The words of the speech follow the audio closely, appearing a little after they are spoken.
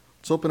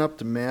Let's open up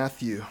to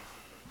Matthew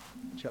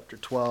chapter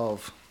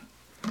 12.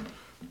 I'm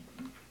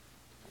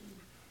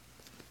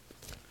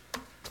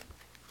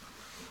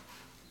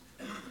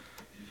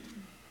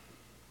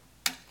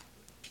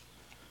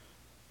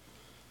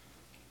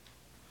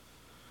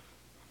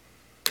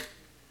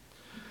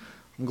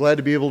glad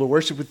to be able to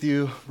worship with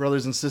you,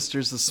 brothers and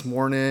sisters, this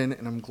morning,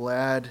 and I'm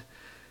glad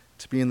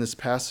to be in this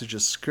passage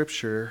of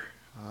Scripture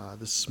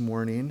this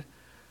morning.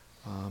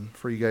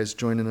 For you guys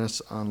joining us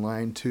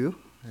online too.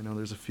 I know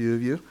there's a few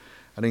of you.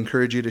 I'd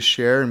encourage you to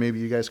share, and maybe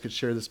you guys could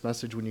share this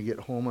message when you get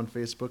home on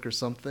Facebook or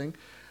something.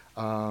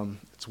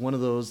 It's one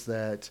of those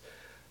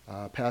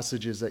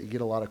passages that you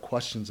get a lot of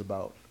questions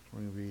about.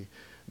 We're going to be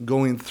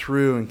going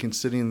through and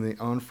considering the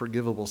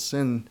unforgivable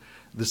sin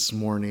this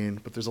morning,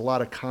 but there's a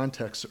lot of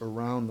context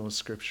around those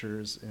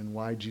scriptures and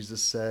why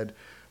Jesus said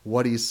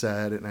what he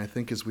said. And I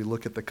think as we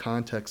look at the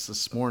context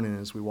this morning,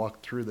 as we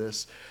walk through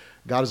this,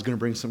 God is going to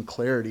bring some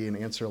clarity and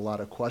answer a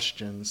lot of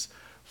questions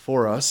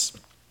for us,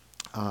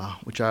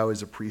 which I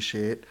always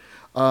appreciate.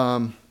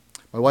 My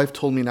wife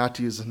told me not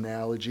to use an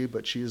analogy,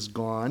 but she is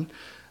gone.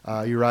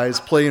 Uriah's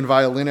playing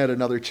violin at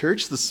another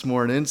church this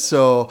morning,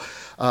 so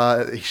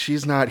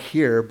she's not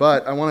here.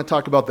 But I want to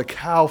talk about the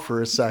cow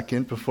for a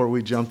second before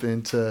we jump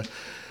into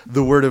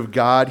the Word of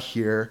God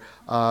here.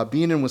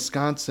 Being in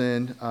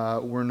Wisconsin,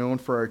 we're known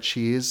for our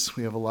cheese.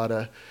 We have a lot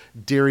of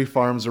dairy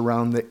farms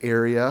around the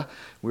area.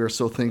 We are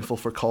so thankful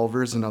for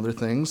Culver's and other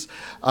things.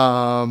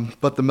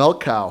 But the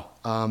milk cow,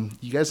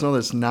 you guys know that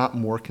it's not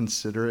more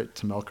considerate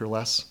to milk her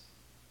less?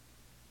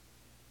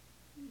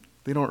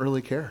 They don't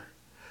really care.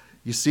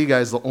 You see,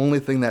 guys, the only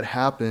thing that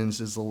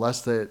happens is the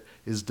less that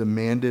is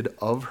demanded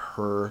of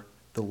her,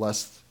 the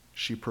less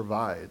she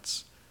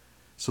provides.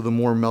 So the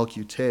more milk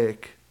you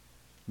take,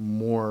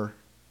 more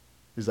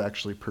is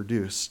actually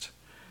produced.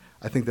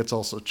 I think that's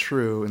also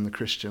true in the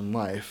Christian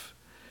life.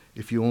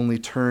 If you only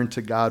turn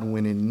to God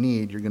when in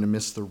need, you're going to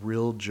miss the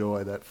real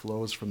joy that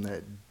flows from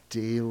that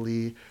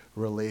daily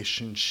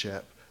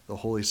relationship, the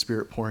Holy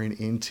Spirit pouring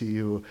into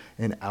you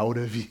and out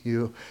of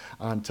you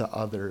onto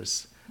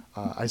others.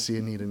 I see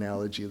a neat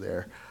analogy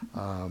there.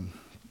 I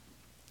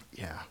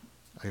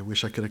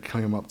wish I could have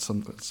come up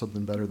with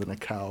something better than a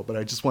cow, but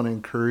I just want to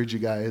encourage you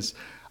guys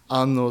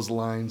on those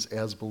lines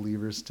as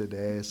believers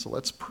today. So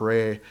let's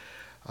pray,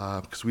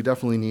 because we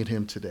definitely need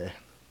him today.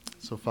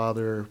 So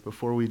Father,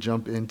 before we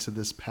jump into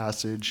this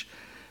passage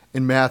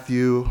in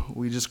Matthew,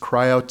 we just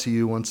cry out to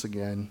you once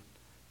again.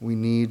 We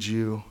need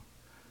you.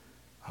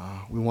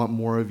 We want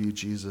more of you,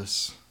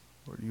 Jesus.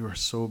 Lord, you are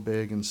so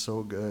big and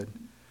so good.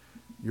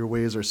 Your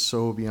ways are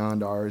so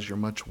beyond ours. You're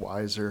much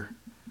wiser.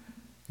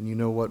 And you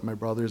know what my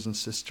brothers and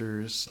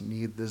sisters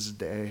need this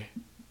day.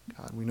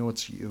 God, we know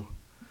it's you.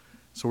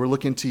 So we're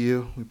looking to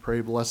you. We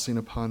pray blessing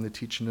upon the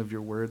teaching of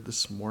your word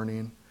this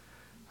morning.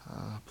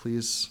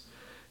 Please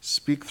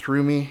speak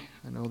through me.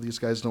 I know these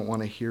guys don't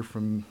want to hear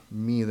from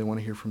me. They want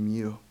to hear from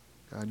you.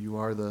 God, you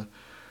are the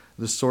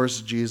source,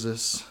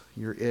 Jesus.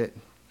 You're it.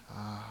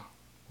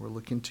 We're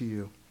looking to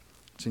you.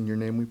 It's in your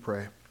name we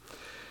pray.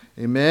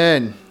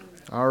 Amen.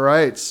 All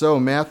right, so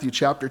Matthew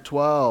chapter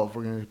 12,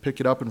 we're going to pick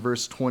it up in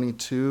verse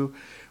 22.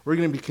 We're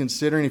going to be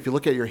considering, if you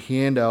look at your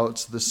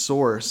handouts, the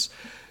source.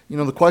 You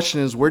know, the question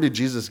is, where did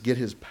Jesus get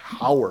his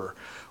power?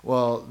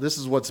 Well, this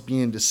is what's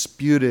being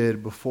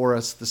disputed before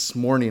us this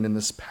morning in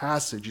this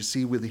passage. You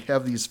see, we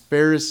have these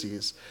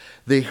Pharisees.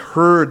 They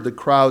heard the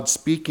crowd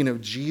speaking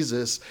of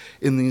Jesus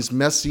in these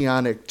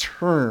messianic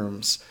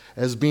terms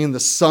as being the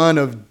son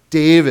of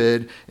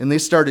David, and they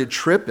started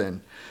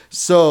tripping.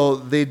 So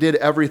they did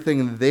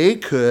everything they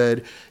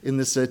could in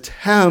this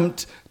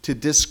attempt to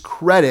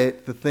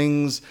discredit the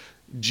things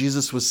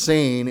Jesus was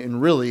saying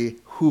and really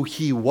who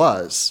he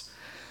was.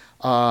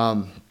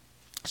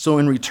 So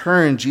in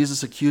return,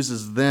 Jesus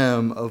accuses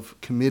them of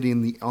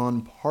committing the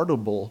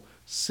unpardonable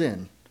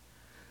sin.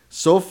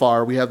 So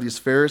far, we have these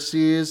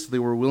Pharisees. They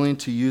were willing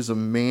to use a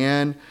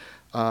man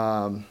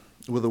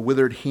with a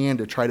withered hand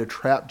to try to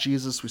trap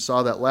Jesus. We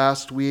saw that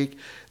last week.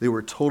 They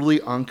were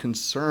totally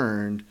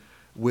unconcerned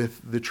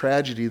with the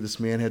tragedy this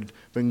man had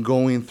been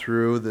going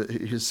through,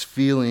 his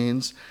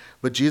feelings.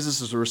 But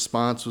Jesus'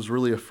 response was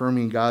really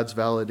affirming God's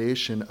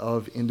validation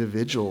of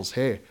individuals.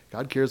 Hey,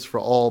 God cares for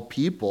all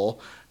people,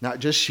 not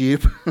just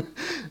sheep.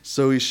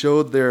 So he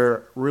showed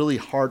their really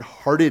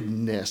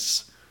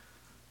hard-heartedness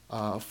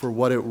for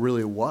what it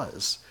really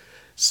was.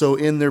 So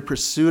in their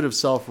pursuit of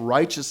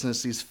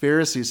self-righteousness, these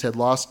Pharisees had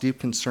lost deep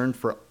concern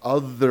for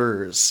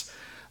others.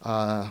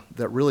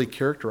 That really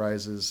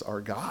characterizes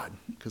our God,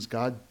 because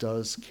God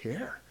does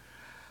care.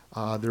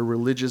 Their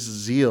religious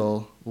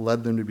zeal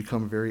led them to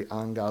become very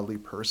ungodly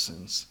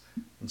persons.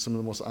 And some of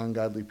the most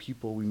ungodly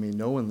people we may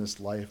know in this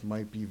life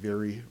might be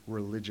very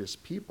religious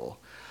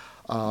people.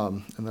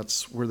 And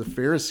that's where the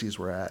Pharisees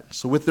were at.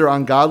 So with their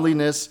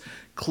ungodliness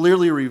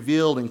clearly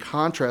revealed in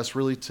contrast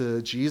really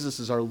to Jesus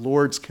as our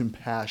Lord's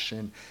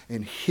compassion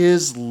and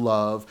his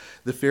love,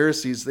 the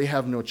Pharisees, they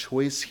have no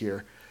choice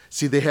here.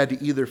 See, they had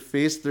to either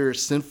face their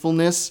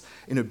sinfulness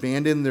and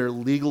abandon their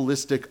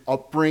legalistic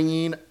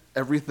upbringing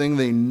everything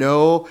they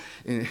know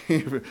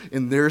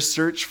in their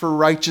search for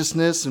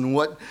righteousness and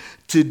what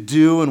to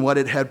do and what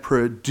it had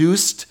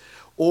produced,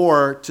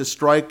 or to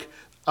strike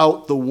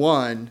out the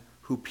one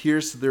who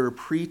pierced their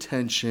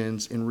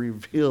pretensions and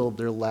revealed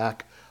their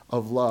lack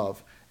of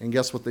love. And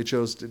guess what they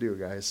chose to do,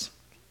 guys?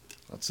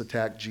 Let's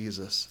attack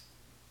Jesus.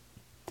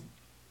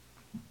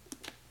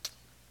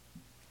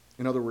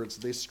 In other words,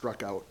 they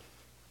struck out.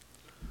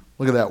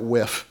 Look at that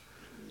whiff.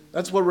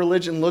 That's what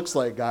religion looks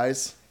like,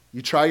 guys.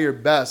 You try your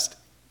best,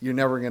 you're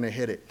never going to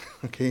hit it.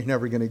 Okay, you're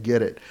never going to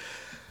get it.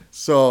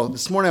 So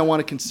this morning I want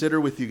to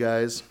consider with you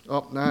guys,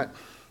 not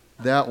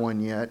that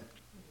one yet,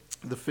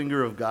 the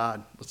finger of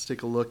God. Let's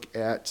take a look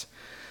at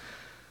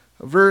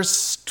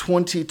verse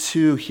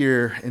 22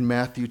 here in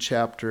Matthew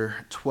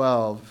chapter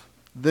 12.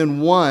 Then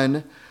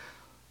one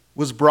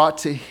was brought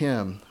to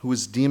him who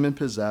was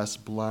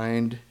demon-possessed,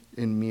 blind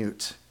and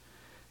mute,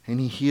 and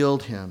he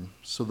healed him.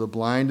 So the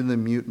blind and the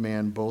mute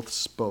man both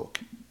spoke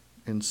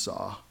and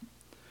saw.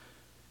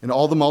 And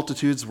all the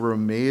multitudes were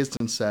amazed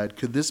and said,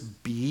 "Could this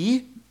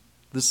be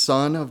the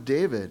son of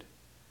David?"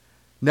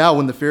 Now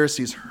when the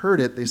Pharisees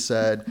heard it, they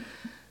said,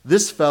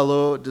 "This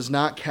fellow does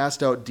not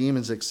cast out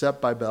demons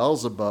except by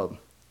Beelzebub,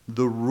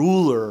 the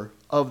ruler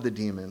of the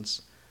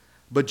demons."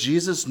 But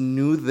Jesus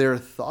knew their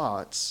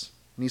thoughts,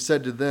 and he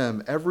said to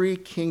them, "Every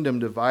kingdom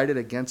divided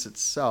against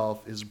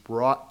itself is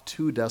brought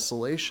to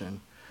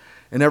desolation,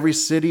 and every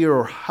city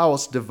or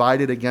house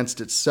divided against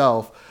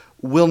itself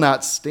will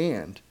not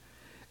stand.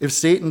 If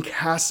Satan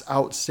casts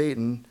out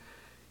Satan,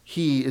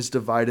 he is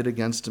divided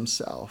against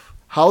himself.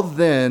 How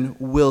then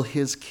will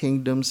his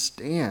kingdom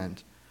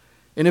stand?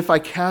 And if I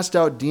cast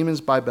out demons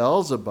by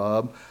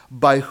Beelzebub,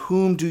 by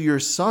whom do your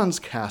sons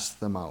cast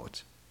them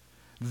out?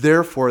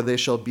 Therefore they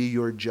shall be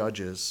your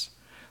judges.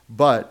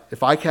 But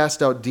if I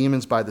cast out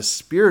demons by the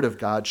Spirit of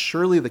God,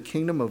 surely the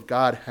kingdom of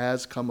God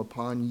has come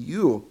upon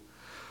you.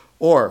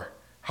 Or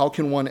how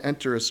can one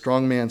enter a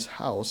strong man's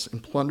house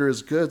and plunder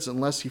his goods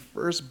unless he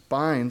first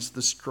binds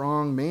the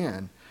strong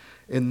man,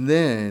 and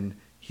then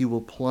he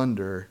will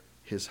plunder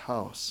his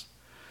house?"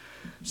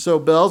 So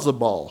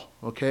Beelzebul,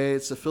 okay,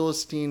 it's a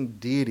Philistine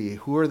deity.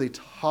 Who are they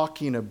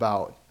talking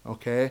about,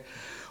 okay?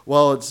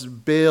 Well, it's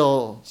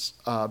Baal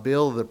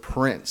the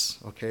prince,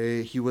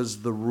 okay? He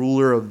was the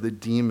ruler of the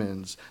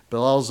demons.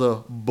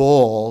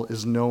 Beelzebul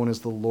is known as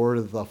the lord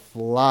of the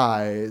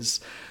flies.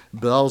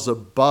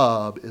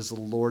 Beelzebub is the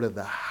lord of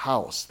the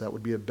house. That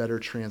would be a better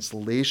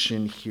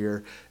translation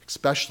here,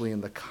 especially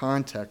in the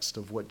context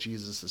of what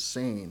Jesus is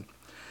saying.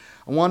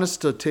 I want us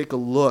to take a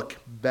look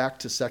back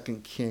to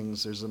 2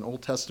 Kings. There's an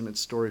Old Testament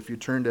story. If you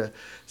turn to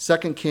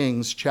 2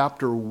 Kings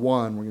chapter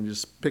 1, we're going to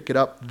just pick it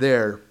up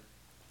there.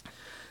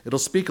 It'll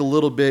speak a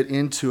little bit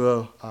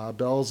into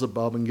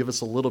Beelzebub and give us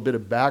a little bit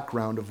of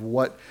background of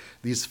what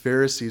these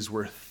Pharisees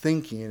were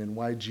thinking and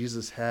why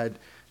Jesus had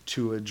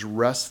to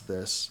address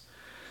this.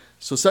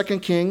 So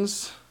 2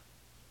 Kings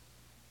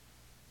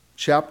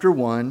chapter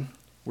 1,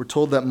 we're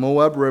told that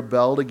Moab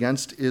rebelled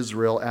against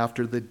Israel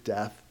after the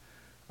death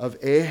of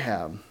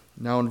Ahab.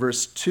 Now in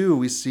verse 2,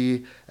 we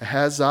see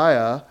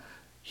Ahaziah,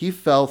 he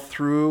fell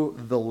through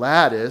the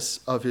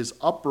lattice of his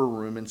upper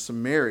room in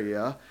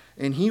Samaria,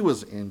 and he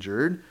was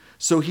injured.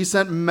 So he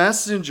sent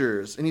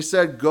messengers, and he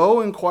said,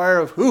 "Go inquire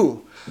of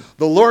who?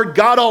 The Lord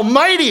God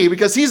Almighty,"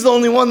 because he's the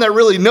only one that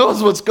really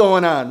knows what's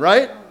going on,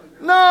 right?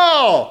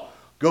 No!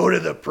 Go to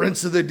the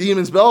prince of the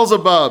demons,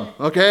 Beelzebub,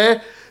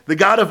 okay? The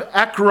god of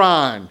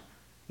Ekron,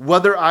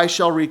 whether I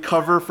shall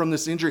recover from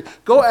this injury.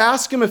 Go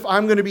ask him if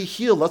I'm going to be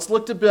healed. Let's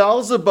look to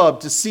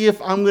Beelzebub to see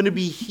if I'm going to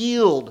be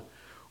healed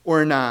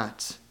or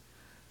not.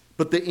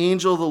 But the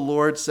angel of the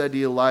Lord said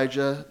to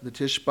Elijah the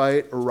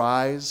Tishbite,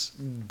 "Arise,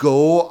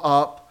 go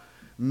up,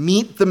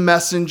 meet the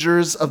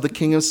messengers of the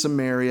king of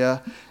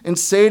Samaria, and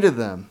say to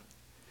them,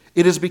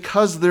 it is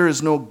because there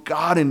is no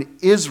God in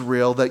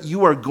Israel that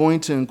you are going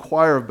to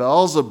inquire of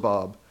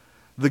Beelzebub,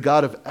 the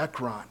god of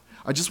Ekron."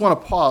 I just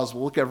want to pause.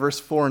 We'll look at verse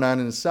 4 and 9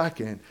 in a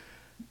second.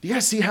 Do you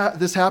guys see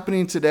this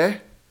happening today?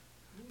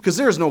 Because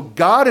there is no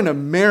God in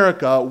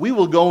America. We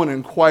will go and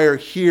inquire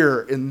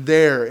here and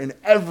there and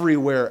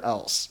everywhere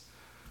else.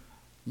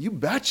 You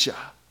betcha.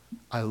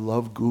 I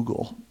love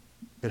Google.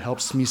 It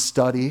helps me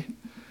study.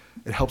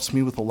 It helps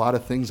me with a lot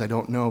of things I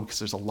don't know, because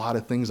there's a lot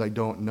of things I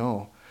don't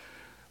know.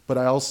 But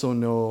I also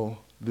know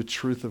the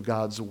truth of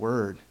God's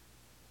word,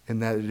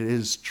 and that it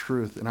is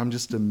truth. And I'm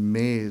just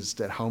amazed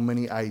at how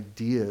many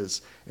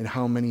ideas and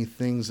how many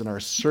things in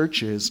our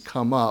searches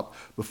come up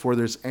before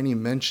there's any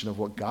mention of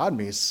what God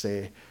may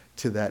say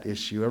to that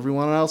issue.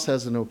 Everyone else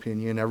has an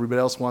opinion. Everybody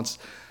else wants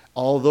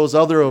all those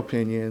other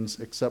opinions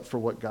except for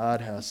what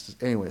God has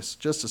to. Anyways,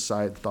 just a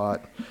side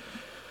thought.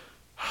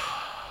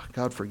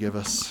 God forgive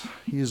us.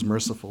 He is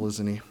merciful,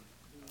 isn't he?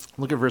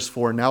 Look at verse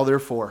 4. "Now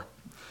therefore,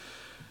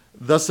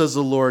 thus says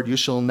the Lord, you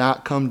shall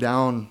not come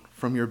down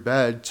from your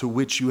bed to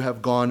which you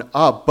have gone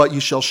up, but you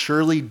shall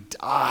surely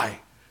die."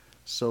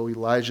 So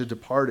Elijah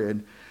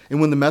departed. And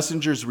when the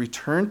messengers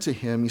returned to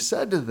him, he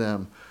said to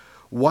them,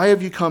 "Why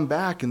have you come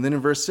back?" And then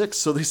in verse 6,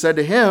 so they said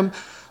to him,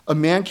 "A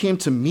man came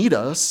to meet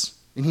us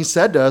And he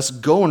said to us,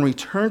 go and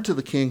return to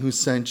the king who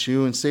sent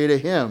you and say to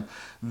him,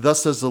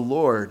 thus says the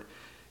Lord,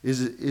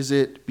 is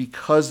it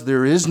because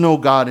there is no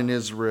God in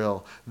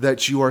Israel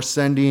that you are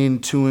sending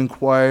to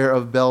inquire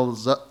of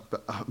Beelzebub,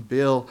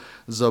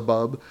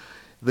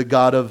 the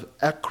god of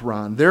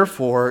Ekron?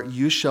 Therefore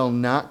you shall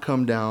not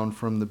come down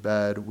from the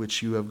bed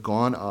which you have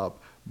gone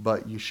up,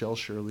 but you shall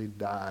surely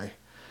die.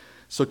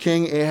 So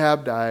King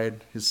Ahab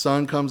died. His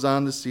son comes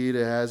on the seat.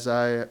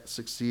 Ahaziah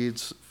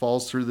succeeds,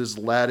 falls through this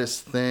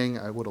lattice thing.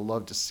 I would have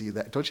loved to see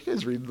that. Don't you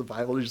guys read the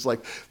Bible? You're just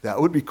like, that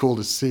would be cool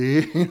to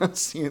see.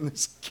 Seeing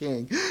this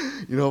king,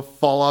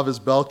 fall off his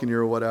balcony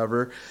or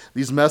whatever.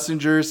 These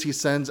messengers he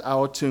sends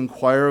out to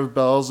inquire of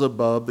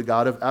Beelzebub, the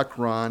god of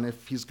Ekron,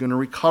 if he's going to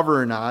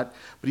recover or not.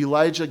 But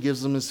Elijah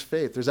gives them his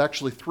faith. There's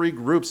actually 3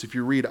 groups, if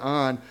you read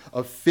on,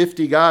 of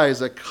 50 guys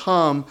that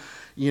come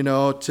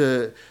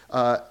to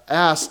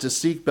ask to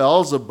seek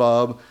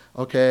Beelzebub,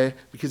 okay,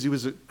 because he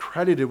was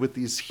credited with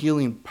these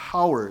healing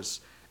powers.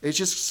 It's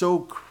just so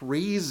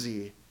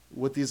crazy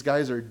what these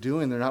guys are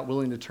doing. They're not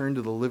willing to turn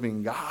to the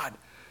living God.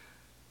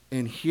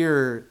 And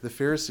here, the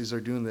Pharisees are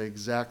doing the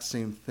exact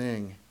same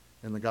thing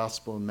in the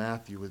Gospel of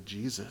Matthew with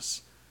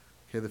Jesus.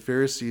 Okay, the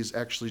Pharisees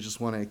actually just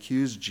want to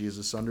accuse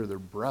Jesus under their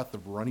breath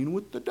of running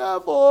with the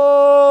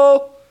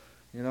devil.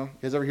 You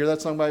guys ever hear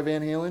that song by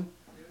Van Halen?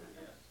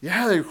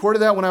 Yeah, they recorded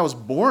that when I was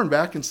born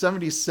back in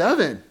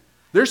 1977.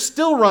 They're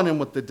still running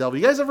with the devil.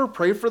 You guys ever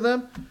pray for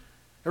them?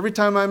 Every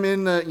time I'm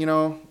in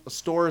a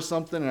store or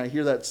something and I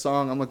hear that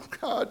song, I'm like,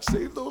 God,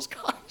 save those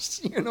guys,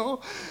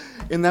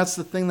 And that's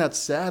the thing that's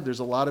sad.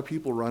 There's a lot of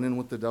people running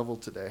with the devil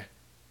today.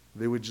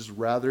 They would just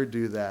rather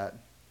do that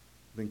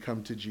than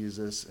come to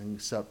Jesus and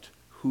accept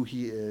who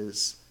he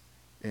is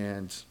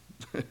and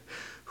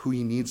who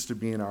he needs to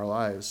be in our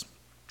lives.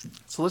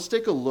 So let's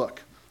take a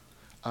look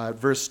at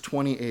verse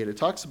 28. It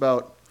talks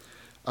about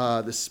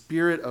the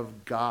Spirit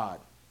of God.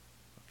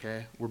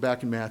 Okay, we're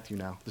back in Matthew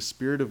now. The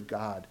Spirit of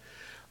God.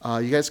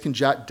 You guys can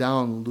jot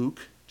down Luke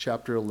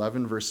chapter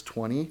 11, verse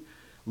 20.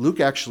 Luke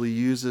actually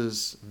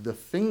uses the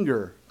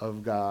finger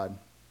of God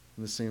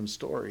in the same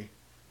story.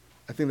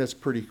 I think that's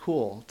pretty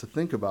cool to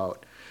think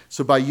about.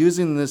 So by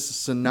using this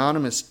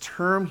synonymous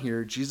term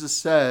here, Jesus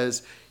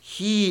says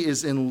he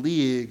is in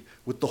league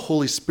with the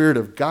Holy Spirit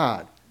of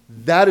God.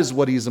 That is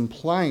what he's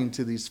implying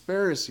to these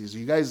Pharisees.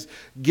 You guys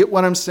get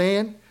what I'm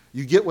saying?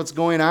 You get what's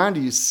going on?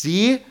 Do you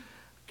see?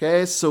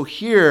 Okay, so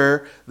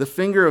here, the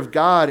finger of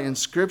God in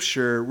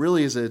Scripture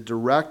really is a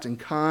direct and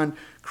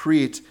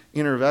concrete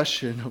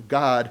intervention of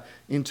God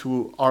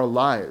into our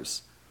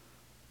lives.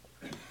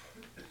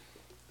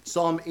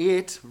 Psalm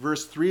 8,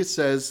 verse 3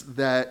 says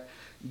that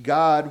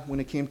God, when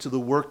it came to the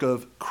work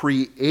of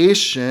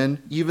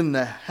creation, even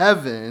the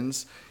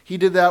heavens, he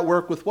did that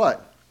work with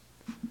what?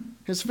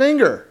 His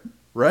finger,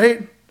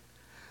 right?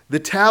 The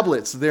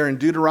tablets there in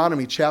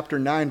Deuteronomy chapter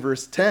 9,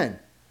 verse 10.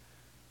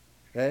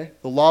 Okay,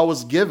 the law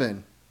was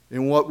given.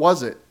 And what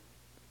was it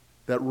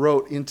that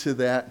wrote into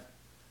that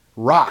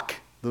rock,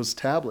 those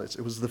tablets?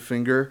 It was the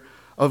finger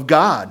of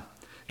God.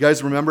 You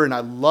guys remember, and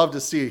I'd love to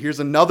see it.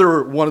 Here's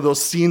another one of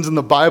those scenes in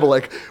the Bible,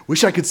 like,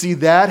 wish I could see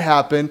that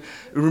happen.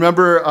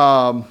 Remember,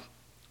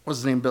 what's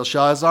his name,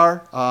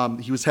 Belshazzar?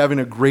 He was having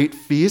a great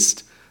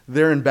feast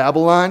there in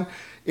Babylon,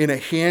 and a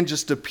hand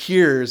just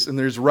appears, and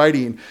there's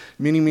writing,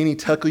 Mene, mene,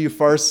 tekel,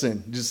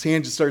 upharsin. His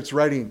hand just starts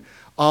writing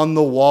on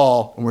the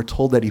wall, and we're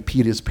told that he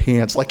peed his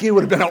pants. Like, it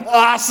would have been an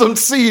awesome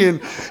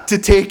scene to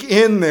take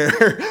in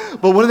there.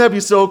 But wouldn't that be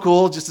so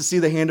cool just to see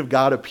the hand of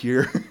God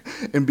appear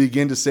and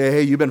begin to say,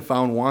 hey, you've been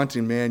found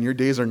wanting, man. Your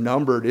days are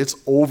numbered. It's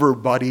over,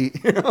 buddy.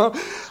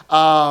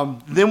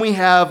 Then we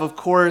have, of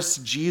course,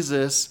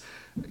 Jesus,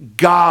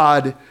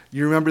 God.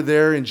 You remember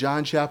there in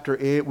John chapter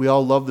 8, we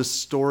all love the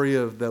story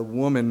of the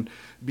woman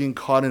being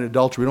caught in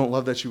adultery. We don't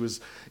love that she was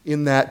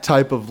in that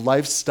type of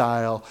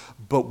lifestyle,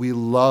 but we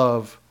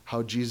love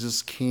how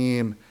Jesus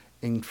came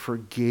and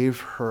forgave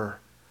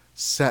her,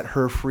 set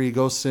her free,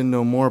 go sin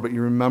no more. But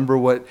you remember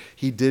what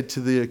he did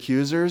to the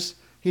accusers?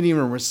 He didn't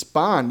even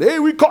respond. Hey,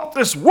 we caught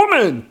this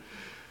woman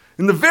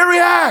in the very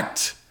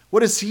act.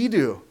 What does he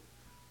do?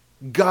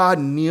 God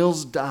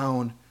kneels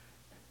down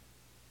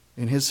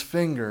and his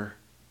finger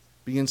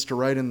begins to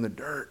write in the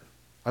dirt.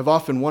 I've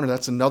often wondered,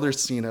 that's another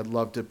scene I'd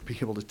love to be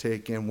able to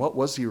take in. What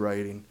was he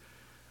writing?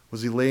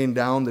 Was he laying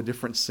down the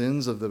different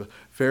sins of the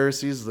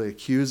Pharisees, the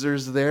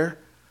accusers there,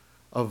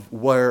 of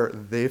where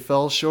they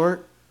fell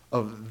short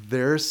of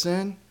their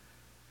sin?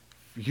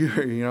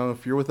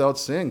 If you're without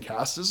sin,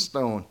 cast a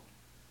stone.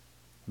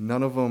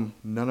 None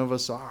of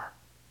us are.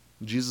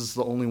 Jesus is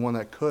the only one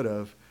that could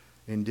have.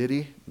 And did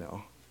he?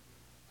 No.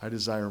 I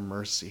desire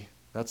mercy.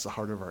 That's the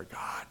heart of our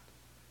God.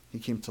 He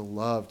came to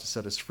love, to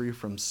set us free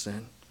from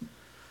sin.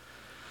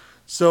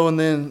 So, and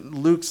then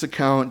Luke's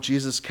account,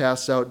 Jesus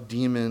casts out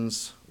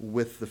demons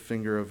with the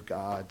finger of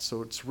God.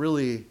 So it's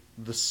really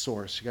the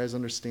source. You guys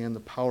understand the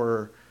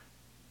power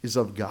is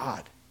of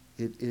God.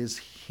 It is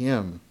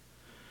him.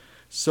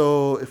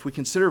 So if we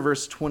consider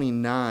verse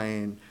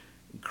 29,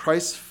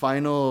 Christ's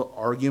final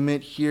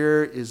argument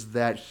here is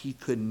that he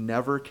could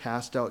never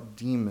cast out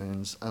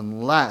demons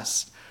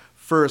unless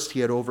First, he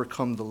had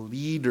overcome the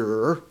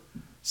leader,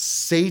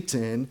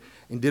 Satan.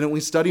 And didn't we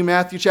study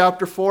Matthew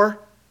chapter 4?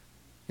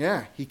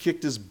 Yeah, he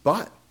kicked his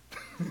butt.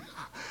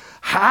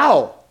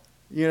 How?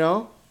 You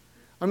know?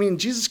 I mean,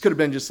 Jesus could have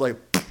been just like,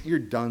 you're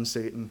done,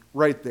 Satan,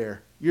 right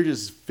there. You're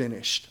just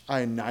finished. I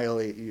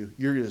annihilate you.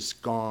 You're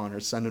just gone, or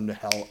send him to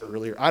hell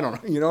earlier. I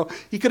don't know, you know.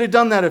 He could have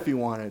done that if he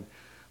wanted.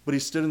 But he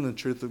stood in the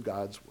truth of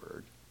God's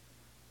word.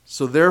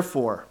 So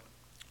therefore,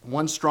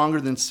 one stronger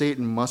than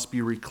Satan must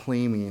be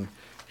reclaiming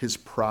his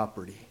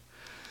property.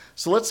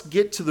 So let's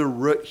get to the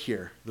root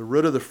here, the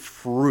root of the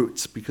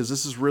fruit, because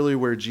this is really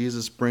where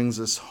Jesus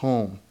brings us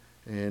home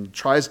and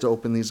tries to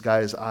open these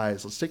guys'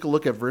 eyes. Let's take a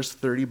look at verse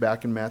 30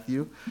 back in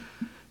Matthew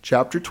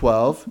chapter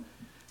 12.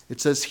 It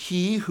says,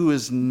 he who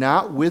is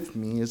not with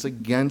me is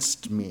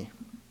against me.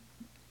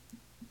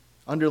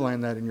 Underline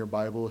that in your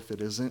Bible if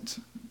it isn't.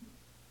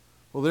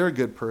 Well, they're a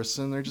good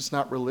person. They're just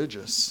not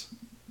religious.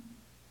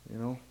 You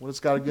know, what is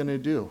God going to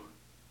do?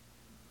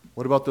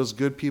 What about those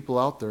good people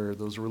out there,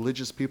 those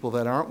religious people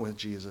that aren't with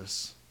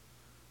Jesus?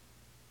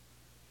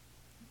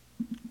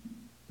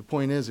 The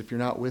point is, if you're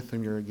not with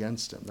him, you're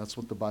against him. That's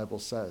what the Bible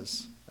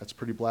says. That's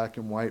pretty black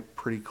and white,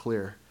 pretty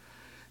clear.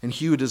 And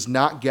he who does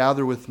not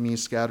gather with me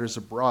scatters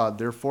abroad.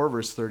 Therefore,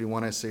 verse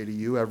 31, I say to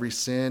you, every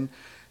sin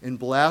and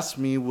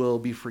blasphemy will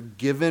be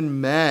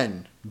forgiven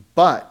men,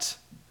 but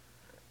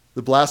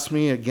the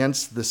blasphemy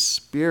against the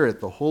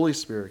Spirit, the Holy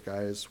Spirit,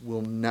 guys,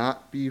 will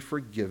not be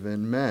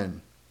forgiven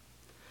men.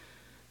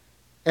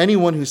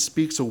 Anyone who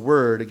speaks a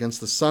word against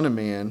the Son of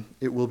Man,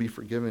 it will be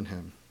forgiven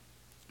him.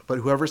 But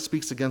whoever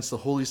speaks against the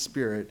Holy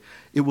Spirit,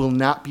 it will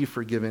not be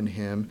forgiven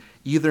him,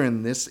 either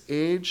in this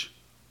age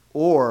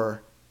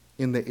or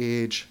in the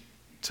age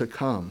to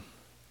come.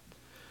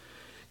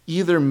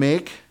 Either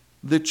make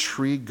the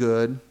tree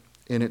good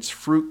and its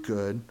fruit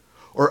good,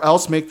 or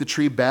else make the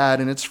tree bad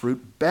and its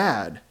fruit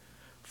bad.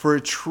 For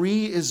a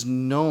tree is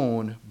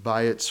known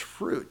by its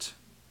fruit.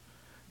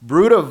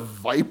 Brood of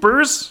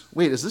vipers?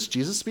 Wait, is this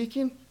Jesus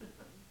speaking?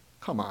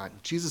 Come on,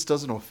 Jesus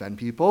doesn't offend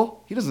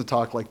people. He doesn't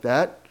talk like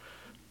that.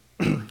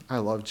 I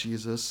love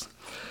Jesus.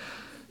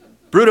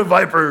 Brood of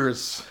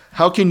vipers,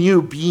 how can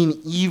you, being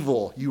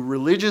evil, you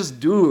religious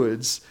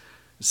dudes,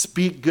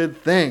 speak good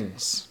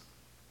things?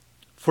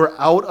 For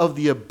out of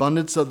the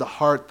abundance of the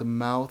heart, the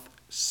mouth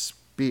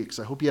speaks.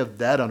 I hope you have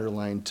that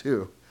underlined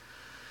too.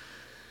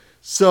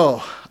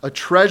 So, a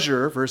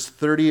treasure, verse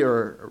 30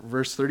 or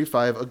verse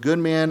 35, a good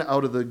man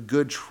out of the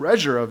good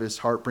treasure of his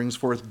heart brings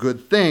forth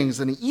good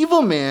things, and an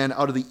evil man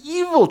out of the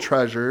evil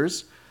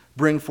treasures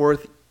bring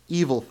forth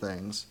evil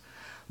things.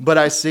 But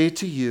I say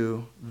to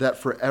you that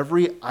for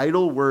every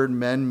idle word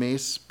men may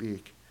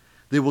speak,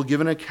 they will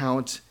give an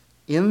account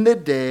in the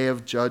day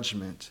of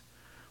judgment.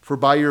 For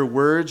by your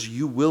words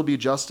you will be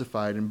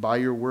justified, and by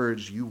your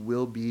words you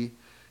will be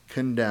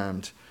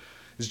condemned.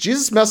 Is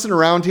Jesus messing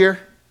around here?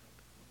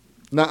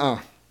 Nuh-uh.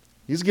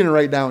 He's getting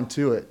right down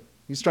to it.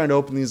 He's trying to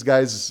open these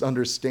guys'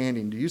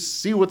 understanding. Do you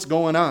see what's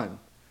going on?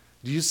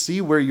 Do you see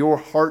where your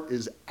heart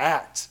is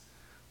at?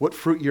 What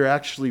fruit you're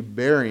actually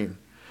bearing?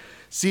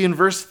 See, in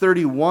verse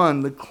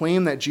 31, the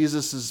claim that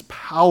Jesus'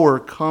 power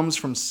comes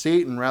from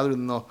Satan rather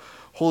than the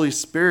Holy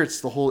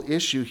Spirit's the whole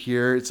issue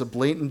here. It's a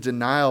blatant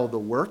denial of the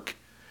work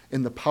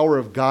and the power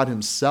of God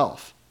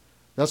himself.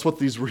 That's what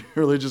these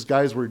religious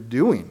guys were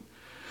doing.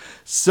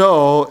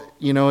 So,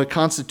 it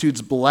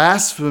constitutes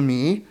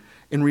blasphemy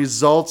and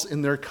results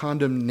in their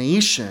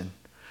condemnation.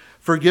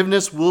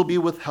 Forgiveness will be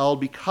withheld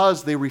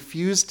because they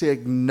refuse to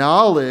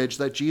acknowledge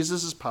that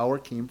Jesus' power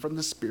came from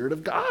the Spirit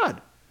of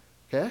God.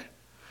 Okay?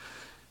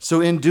 So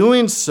in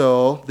doing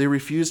so, they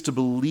refuse to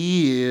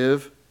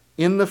believe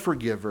in the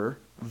forgiver,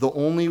 the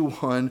only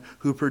one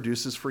who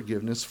produces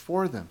forgiveness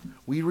for them.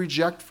 We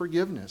reject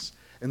forgiveness.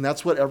 And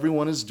that's what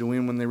everyone is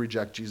doing when they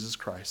reject Jesus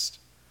Christ.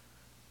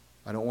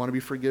 I don't want to be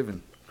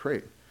forgiven.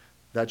 Great.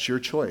 That's your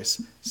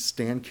choice.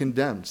 Stand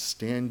condemned.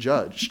 Stand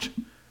judged.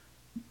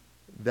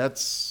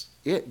 That's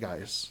it,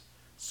 guys.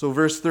 So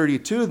verse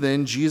 32,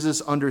 then,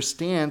 Jesus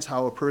understands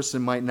how a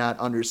person might not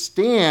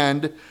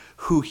understand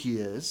who he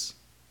is,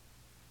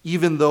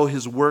 even though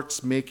his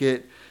works make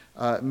it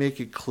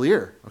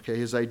clear. Okay,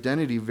 his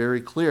identity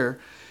very clear.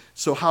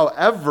 So,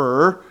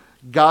 however,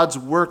 God's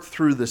work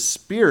through the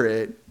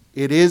Spirit,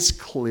 it is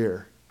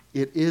clear.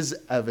 It is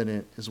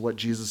evident, is what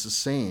Jesus is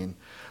saying.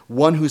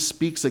 One who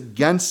speaks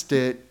against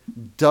it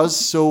does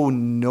so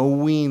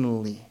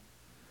knowingly.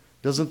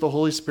 Doesn't the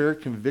Holy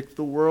Spirit convict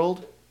the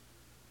world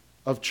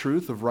of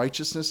truth, of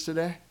righteousness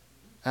today?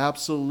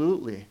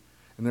 Absolutely.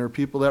 And there are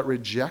people that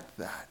reject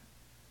that.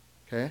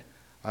 Okay?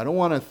 I don't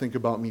want to think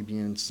about me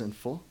being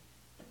sinful.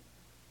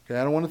 Okay?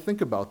 I don't want to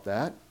think about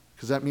that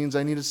because that means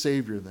I need a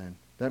Savior then.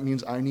 That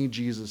means I need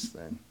Jesus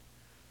then.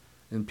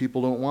 And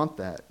people don't want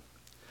that.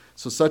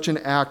 So such an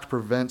act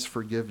prevents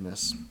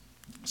forgiveness.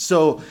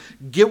 So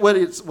get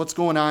what's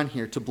going on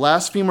here. To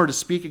blaspheme or to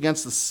speak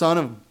against the Son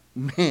of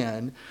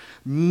Man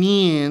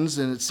means,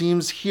 and it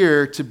seems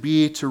here to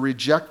be to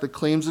reject the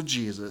claims of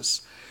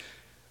Jesus.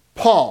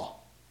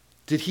 Paul,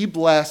 did he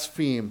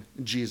blaspheme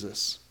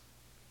Jesus?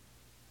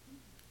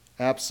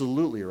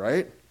 Absolutely,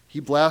 right? He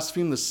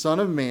blasphemed the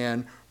Son of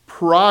Man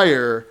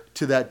prior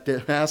to that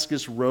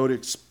Damascus Road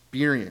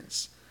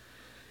experience.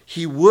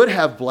 He would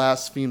have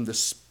blasphemed the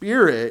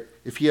Spirit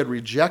if he had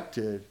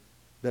rejected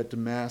that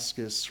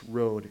Damascus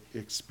Road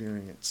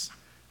experience.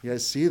 You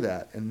guys see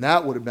that? And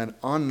that would have been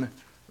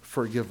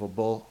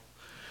unforgivable.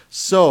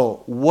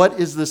 So, what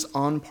is this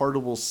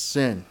unpardonable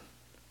sin?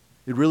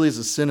 It really is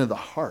a sin of the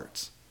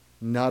heart,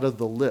 not of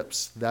the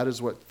lips. That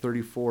is what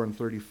 34 and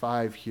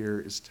 35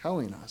 here is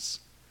telling us.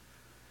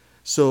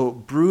 So,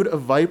 brood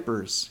of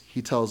vipers,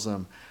 he tells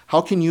them,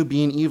 how can you,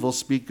 being evil,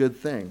 speak good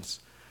things?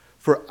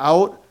 For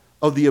out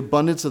of the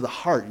abundance of the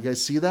heart, you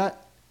guys see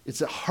that?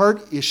 It's a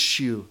heart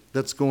issue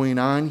that's going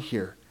on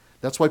here.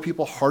 That's why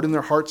people harden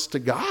their hearts to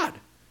God.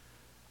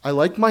 I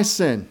like my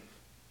sin.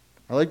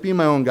 I like being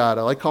my own God.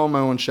 I like calling my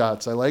own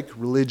shots. I like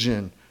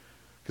religion.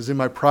 Because in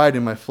my pride,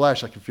 in my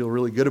flesh, I can feel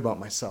really good about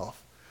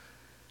myself.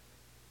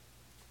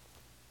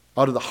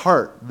 Out of the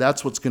heart,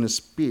 that's what's going to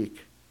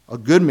speak. A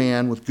good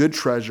man with good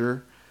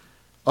treasure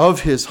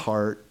of his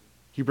heart,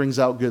 he brings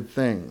out good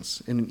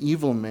things. And an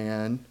evil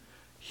man,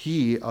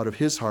 he, out of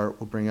his heart,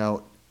 will bring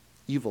out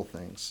evil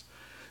things.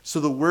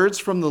 So the words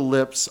from the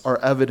lips are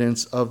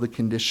evidence of the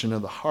condition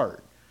of the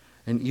heart.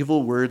 And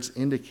evil words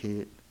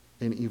indicate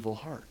an evil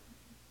heart.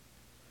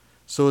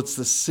 So it's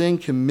the sin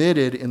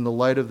committed in the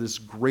light of this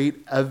great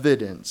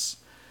evidence.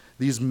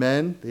 These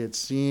men, they had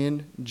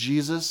seen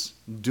Jesus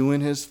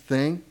doing his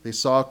thing. They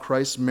saw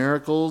Christ's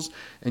miracles,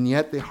 and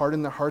yet they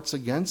hardened their hearts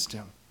against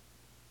him.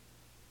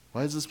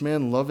 Why is this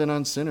man loving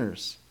on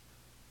sinners?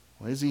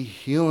 Why is he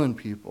healing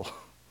people?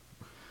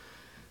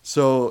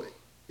 So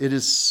it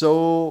is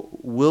so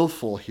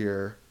willful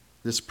here,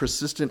 this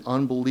persistent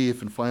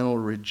unbelief and final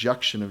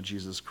rejection of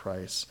Jesus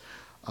Christ.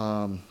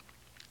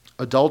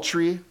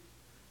 Adultery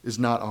is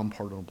not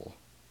unpardonable.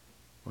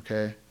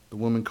 Okay? The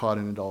woman caught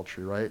in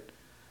adultery, right?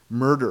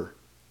 Murder.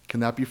 Can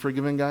that be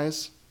forgiven,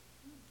 guys?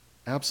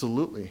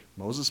 Absolutely.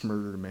 Moses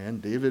murdered a man.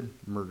 David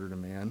murdered a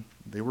man.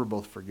 They were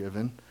both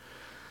forgiven.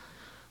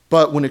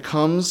 But when it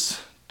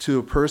comes to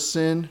a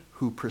person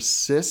who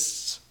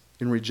persists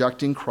in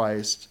rejecting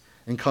Christ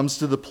and comes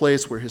to the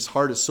place where his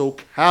heart is so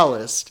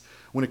calloused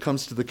when it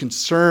comes to the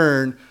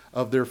concern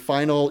of their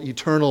final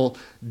eternal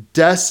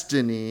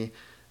destiny,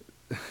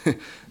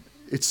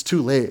 it's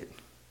too late.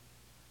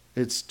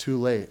 It's too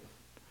late.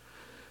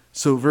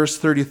 So verse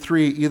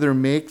 33, either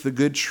make the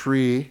good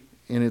tree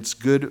and its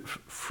good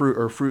fruit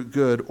or fruit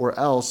good, or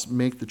else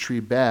make the tree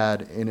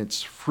bad and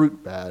its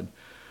fruit bad.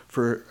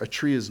 For a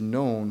tree is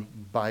known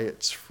by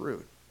its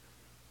fruit.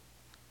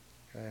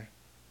 Okay?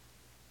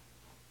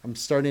 I'm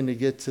starting to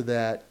get to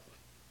that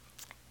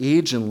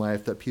age in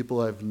life that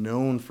people I've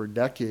known for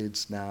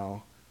decades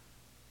now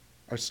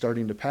are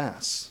starting to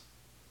pass.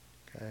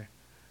 Okay?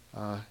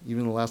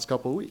 Even the last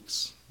couple of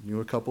weeks, knew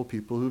a couple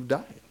people who've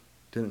died.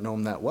 Didn't know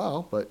them that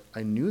well, but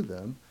I knew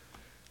them.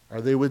 Are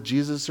they with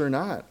Jesus or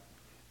not?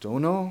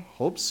 Don't know.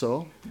 Hope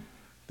so.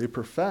 They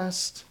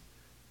professed,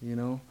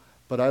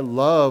 But I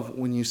love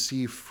when you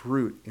see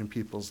fruit in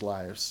people's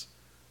lives.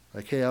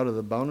 Like, hey, out of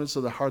the abundance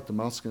of the heart, the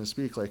mouth's going to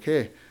speak. Like,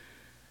 hey,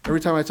 every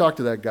time I talk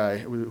to that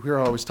guy, we're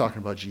always talking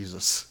about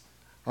Jesus.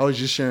 Always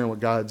just sharing what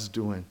God's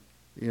doing,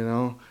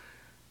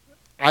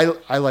 I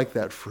like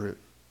that fruit.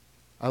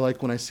 I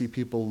like when I see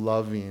people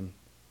loving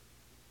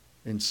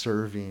and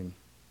serving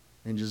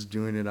and just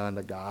doing it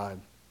unto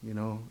God.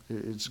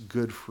 It's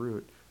good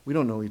fruit. We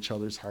don't know each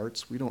other's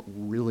hearts. We don't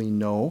really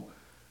know,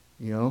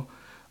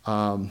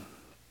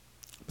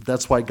 But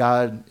that's why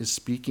God is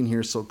speaking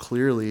here so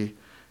clearly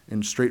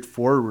and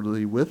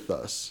straightforwardly with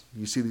us.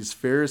 You see these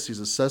Pharisees'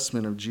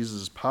 assessment of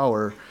Jesus'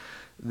 power,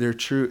 their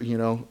true,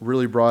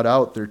 really brought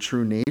out their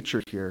true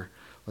nature here.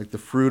 Like the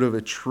fruit of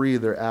a tree,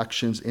 their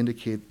actions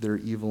indicate their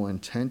evil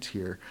intent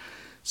here.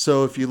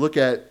 So if you look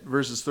at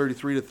verses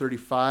 33 to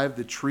 35,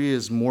 the tree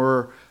is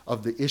more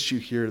of the issue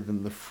here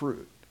than the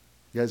fruit.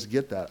 You guys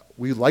get that?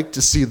 We like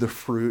to see the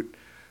fruit,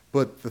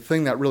 but the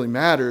thing that really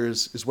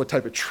matters is what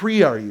type of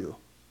tree are you?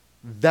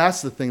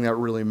 That's the thing that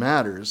really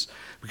matters,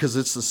 because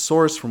it's the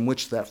source from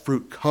which that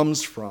fruit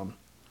comes from.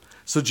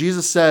 So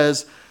Jesus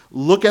says,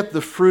 look at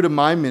the fruit of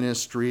my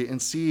ministry and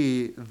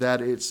see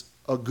that it's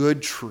a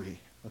good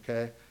tree,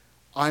 okay?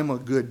 I'm a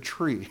good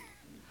tree.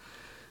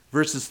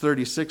 Verses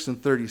 36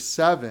 and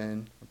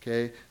 37,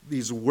 okay,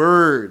 these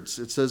words,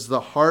 it says,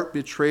 the heart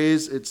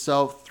betrays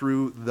itself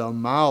through the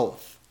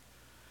mouth.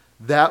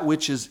 That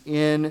which is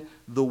in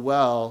the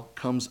well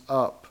comes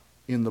up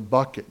in the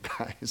bucket,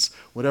 guys.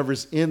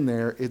 Whatever's in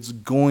there, it's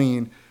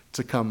going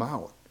to come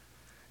out.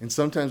 And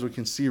sometimes we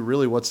can see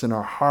really what's in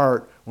our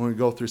heart when we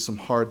go through some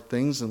hard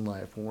things in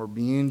life, when we're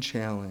being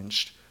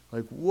challenged.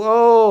 Like,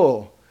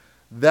 whoa,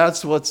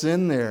 that's what's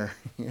in there.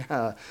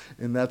 Yeah,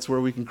 and that's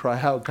where we can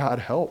cry out, God,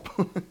 help.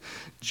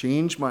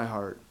 Change my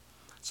heart.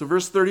 So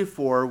verse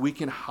 34, we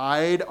can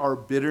hide our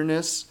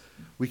bitterness.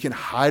 We can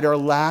hide our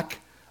lack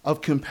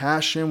of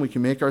compassion. We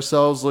can make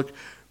ourselves look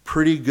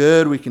pretty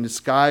good. We can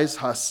disguise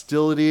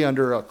hostility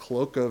under a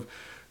cloak of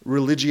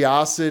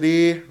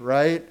religiosity,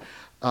 right?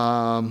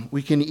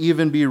 We can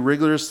even be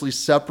rigorously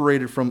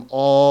separated from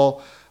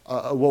all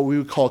what we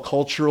would call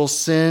cultural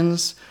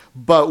sins,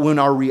 but when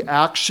our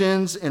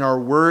reactions and our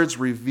words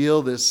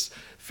reveal this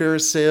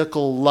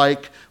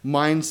Pharisaical-like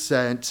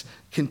mindset,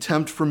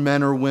 contempt for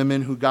men or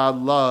women who God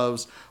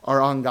loves,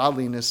 our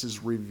ungodliness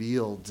is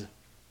revealed.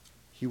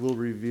 He will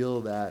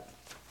reveal that.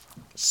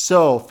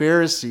 So,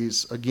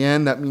 Pharisees,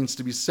 again, that means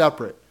to be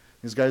separate.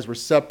 These guys were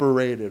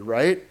separated,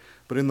 right?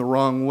 But in the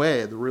wrong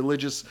way. The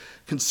religious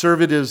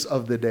conservatives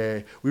of the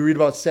day. We read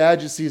about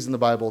Sadducees in the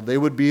Bible. They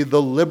would be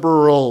the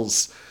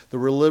liberals, the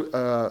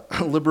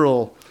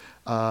liberal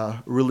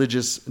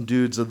religious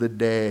dudes of the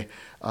day,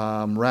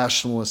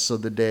 rationalists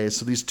of the day.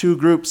 So these two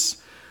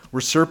groups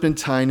were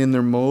serpentine in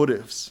their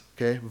motives,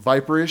 okay?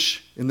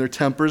 Viperish in their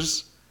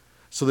tempers.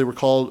 So they were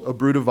called a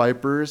brood of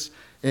vipers,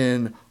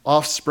 and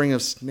offspring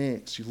of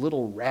snakes, you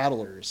little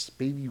rattlers,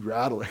 baby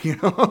rattler,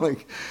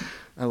 like,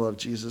 I love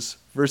Jesus.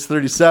 Verse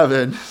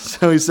 37,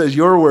 so he says,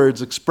 your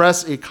words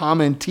express a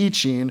common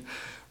teaching,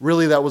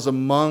 really that was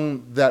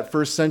among that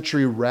first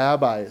century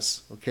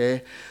rabbis,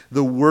 okay?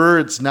 The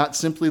words, not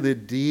simply the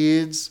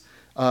deeds,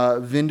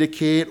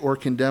 vindicate or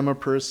condemn a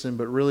person,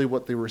 but really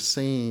what they were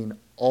saying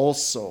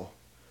also,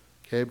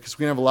 okay? Because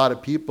we have a lot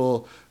of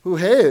people who,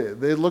 hey,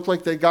 they look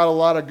like they got a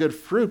lot of good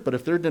fruit, but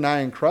if they're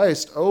denying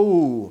Christ,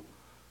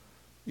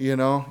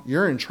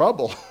 you're in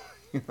trouble,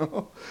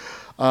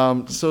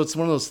 So it's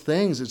one of those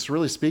things, it's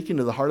really speaking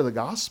to the heart of the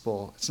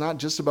gospel. It's not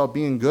just about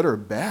being good or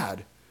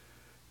bad.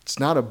 It's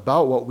not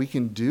about what we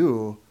can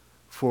do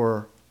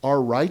for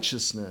our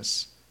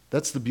righteousness.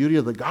 That's the beauty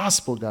of the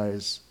gospel,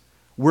 guys.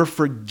 We're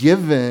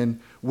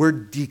forgiven. We're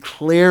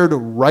declared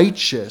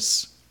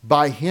righteous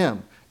by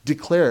him.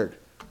 Declared.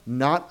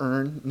 Not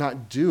earned,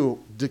 not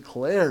due,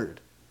 declared.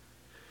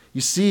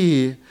 You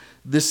see,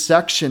 this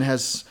section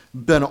has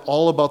been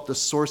all about the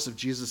source of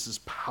Jesus'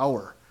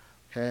 power.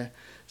 Okay?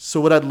 So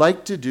what I'd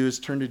like to do is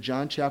turn to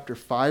John chapter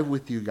 5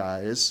 with you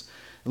guys.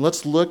 And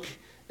let's look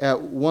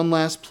at one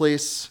last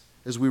place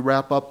as we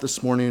wrap up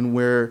this morning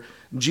where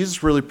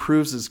Jesus really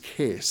proves his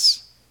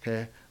case.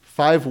 Okay?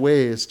 5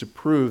 ways to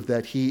prove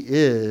that he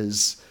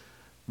is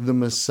the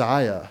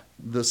Messiah,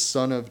 the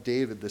Son of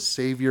David, the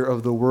Savior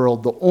of the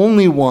world, the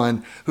only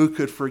one who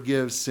could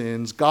forgive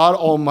sins, God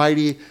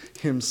Almighty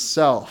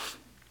himself.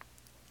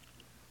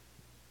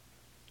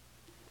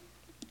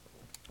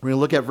 We're going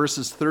to look at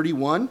verses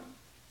 31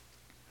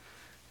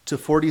 to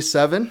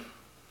 47.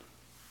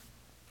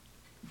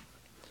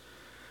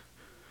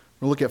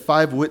 We'll look at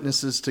 5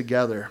 witnesses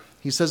together.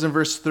 He says in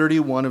verse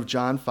 31 of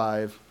John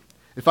 5,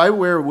 if I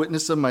bear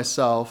witness of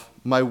myself,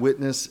 my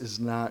witness is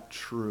not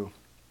true.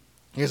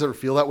 You guys ever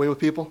feel that way with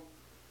people?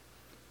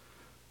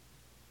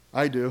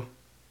 I do.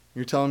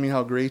 You're telling me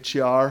how great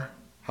you are,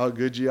 how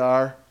good you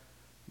are.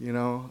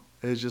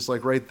 It's just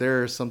like right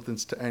there,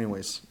 something's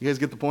anyways, you guys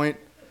get the point?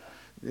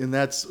 And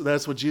that's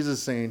what Jesus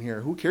is saying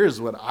here. Who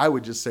cares what I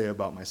would just say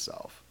about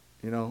myself?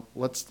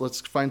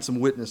 Let's find some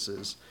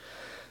witnesses.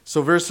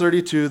 So verse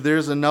 32,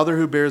 there's another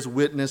who bears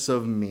witness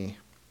of me.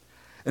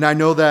 And I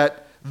know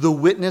that the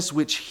witness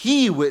which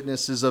he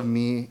witnesses of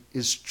me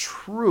is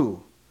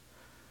true.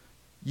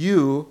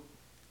 You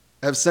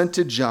have sent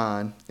to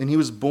John, and he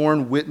was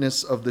born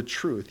witness of the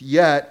truth.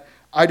 Yet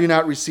I do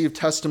not receive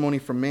testimony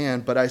from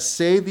man, but I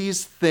say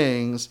these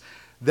things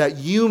that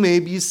you may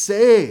be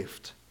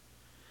saved.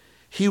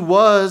 He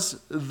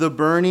was the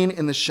burning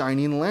and the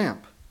shining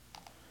lamp.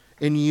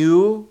 And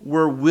you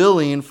were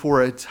willing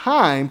for a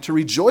time to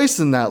rejoice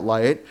in that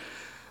light.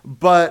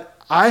 But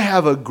I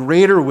have a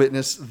greater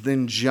witness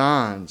than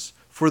John's,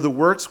 for the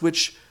works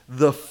which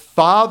the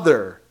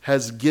Father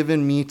has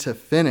given me to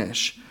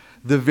finish,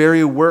 the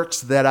very works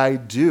that I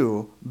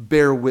do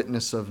bear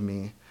witness of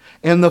me.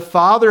 And the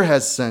Father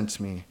has sent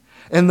me.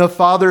 And the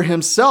Father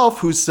himself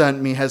who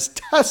sent me has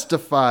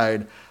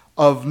testified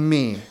of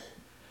me.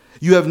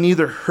 You have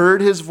neither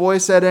heard his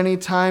voice at any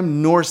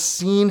time nor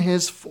seen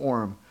his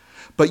form.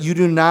 But you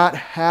do not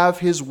have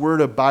his word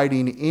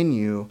abiding in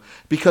you,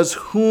 because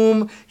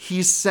whom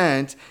he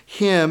sent,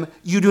 him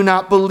you do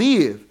not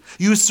believe.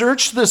 You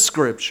search the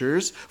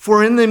scriptures,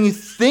 for in them you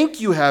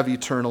think you have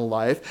eternal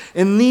life,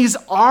 and these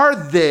are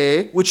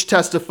they which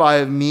testify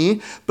of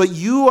me, but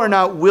you are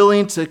not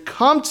willing to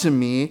come to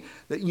me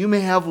that you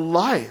may have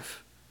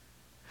life.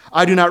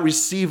 I do not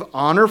receive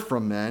honor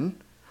from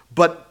men,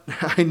 but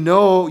I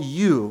know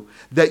you,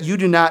 that you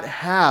do not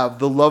have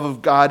the love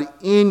of God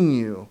in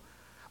you.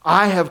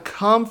 I have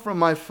come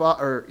from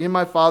in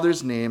my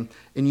Father's name,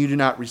 and you do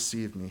not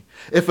receive me.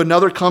 If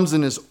another comes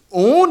in his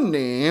own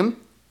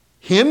name,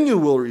 him you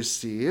will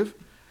receive.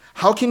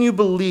 How can you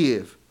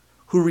believe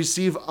who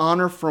receive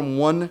honor from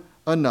one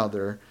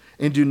another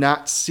and do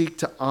not seek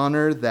to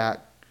honor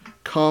that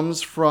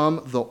comes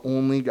from the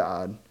only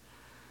God?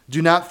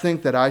 Do not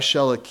think that I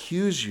shall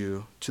accuse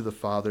you to the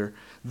Father.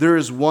 There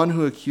is one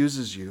who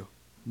accuses you,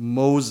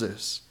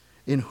 Moses,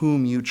 in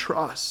whom you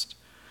trust.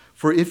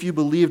 For if you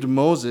believed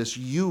Moses,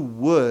 you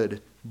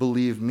would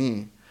believe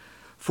me,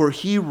 for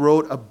he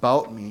wrote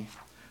about me.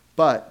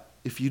 But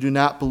if you do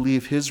not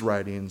believe his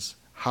writings,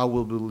 how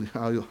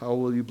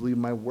will you believe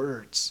my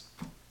words?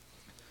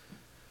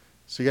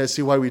 So you guys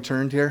see why we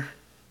turned here?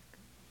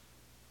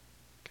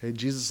 Okay,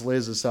 Jesus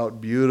lays this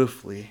out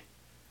beautifully.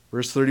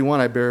 Verse 31,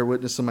 I bear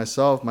witness of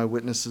myself, my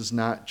witness is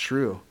not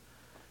true.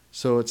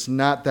 So it's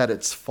not that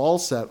it's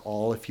false at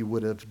all if he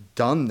would have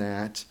done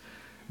that,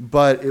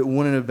 but it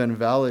wouldn't have been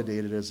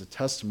validated as a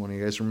testimony.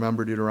 You guys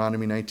remember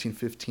Deuteronomy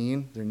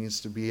 19:15? There needs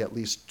to be at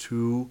least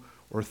 2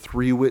 or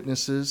 3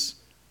 witnesses,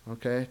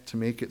 okay, to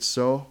make it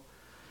so.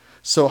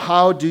 So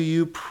how do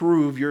you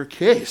prove your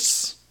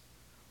case?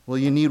 Well,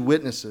 you need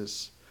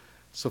witnesses.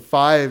 So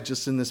 5,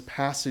 just in this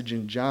passage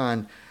in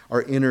John,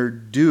 are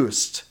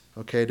introduced,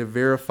 okay, to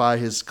verify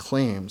his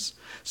claims.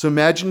 So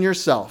imagine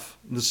yourself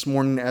this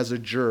morning as a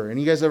juror. And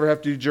you guys ever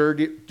have to do juror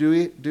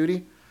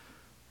duty?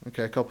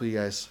 Okay, a couple of you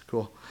guys.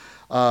 Cool.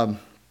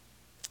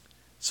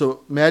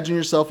 So imagine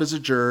yourself as a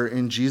juror,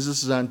 and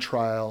Jesus is on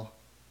trial,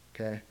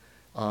 okay,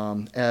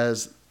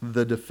 as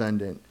the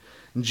defendant.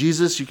 And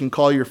Jesus, you can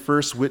call your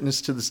first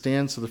witness to the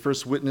stand. So the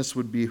first witness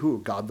would be who?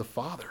 God the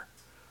Father.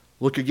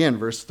 Look again,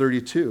 verse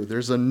 32.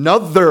 There's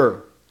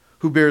another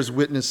who bears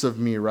witness of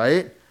me,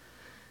 right?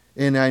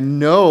 And I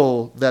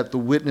know that the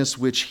witness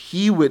which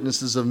he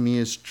witnesses of me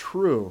is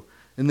true.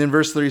 And then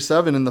verse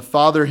 37, and the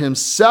Father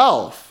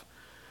himself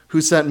who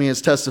sent me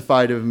has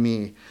testified of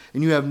me.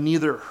 And you have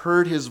neither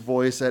heard his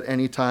voice at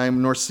any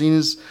time nor seen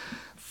his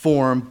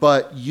form,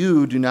 but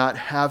you do not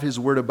have his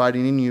word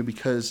abiding in you,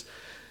 because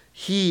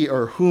he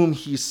or whom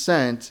he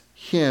sent,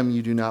 him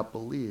you do not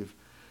believe.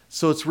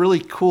 So it's really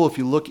cool if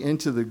you look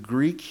into the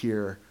Greek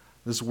here.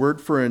 This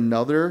word for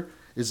another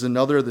is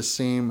another of the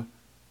same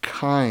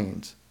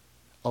kind.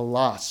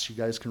 Allos. You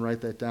guys can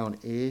write that down.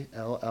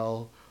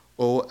 A-L-L-O-S.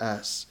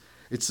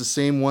 It's the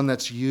same one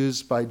that's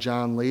used by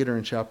John later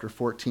in chapter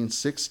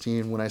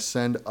 14:16 when I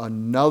send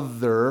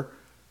another,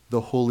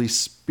 the Holy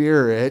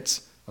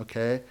Spirit,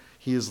 okay?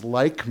 He is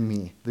like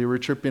me. They were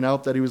tripping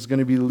out that he was going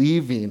to be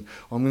leaving.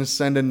 I'm going to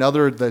send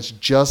another that's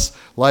just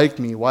like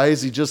me. Why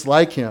is he just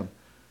like him?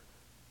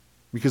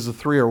 Because the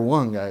 3 are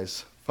one,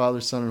 guys.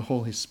 Father, Son, and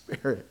Holy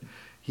Spirit.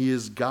 He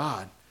is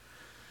God.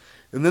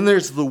 And then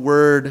there's the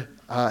word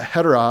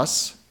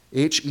heteros,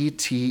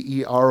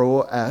 Heteros.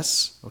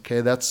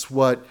 Okay, that's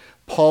what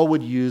Paul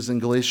would use in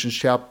Galatians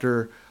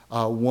chapter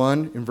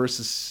 1 in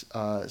verses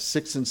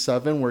 6 and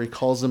 7, where he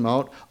calls them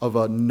out of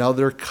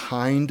another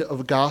kind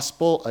of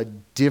gospel, a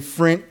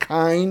different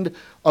kind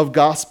of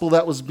gospel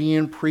that was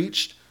being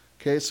preached.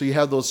 Okay, so you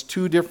have those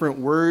 2 different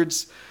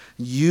words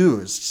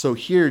used. So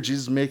here,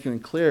 Jesus is making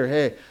it clear,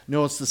 hey,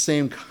 no, it's the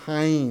same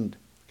kind.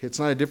 Okay, it's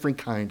not a different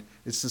kind.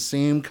 It's the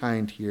same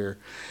kind here.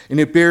 And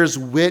it bears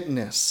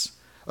witness.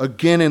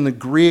 Again, in the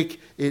Greek,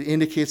 it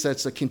indicates that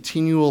it's a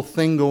continual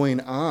thing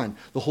going on.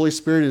 The Holy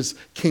Spirit is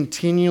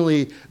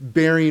continually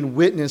bearing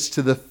witness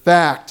to the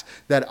fact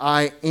that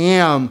I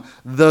am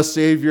the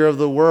Savior of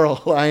the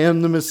world. I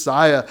am the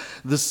Messiah,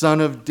 the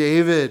Son of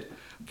David.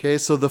 Okay,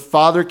 so the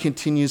Father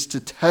continues to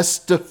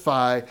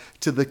testify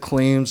to the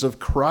claims of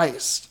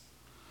Christ.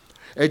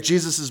 At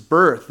Jesus'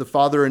 birth, the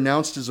Father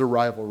announced his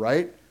arrival,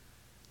 right?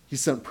 He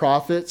sent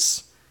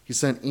prophets. He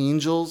sent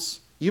angels.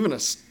 Even a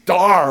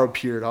star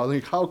appeared. I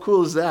think, how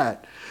cool is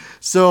that?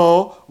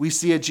 So we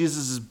see at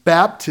Jesus'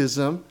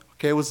 baptism,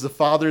 okay, was the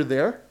Father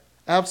there?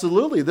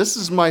 Absolutely. This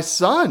is my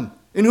Son,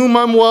 in whom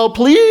I'm well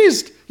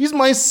pleased. He's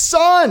my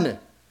Son.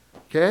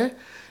 Okay?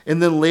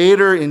 And then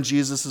later in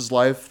Jesus'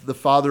 life, the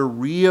Father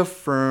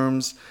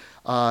reaffirms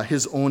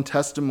his own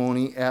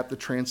testimony at the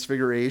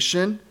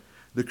transfiguration,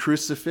 the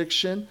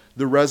crucifixion,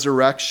 the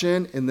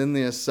resurrection, and then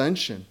the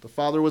ascension. The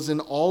Father was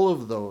in all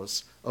of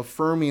those,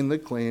 affirming the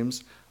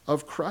claims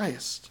of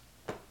Christ.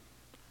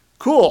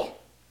 Cool.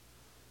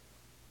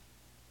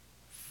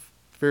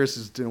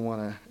 Pharisees didn't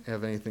want to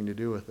have anything to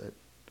do with it.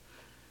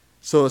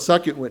 So a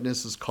second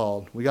witness is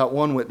called. We got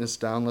one witness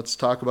down. Let's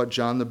talk about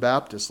John the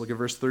Baptist. Look at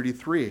verse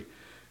 33.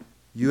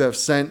 You have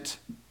sent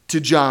to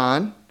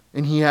John,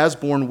 and he has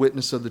borne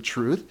witness of the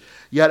truth.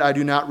 Yet I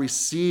do not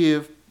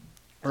receive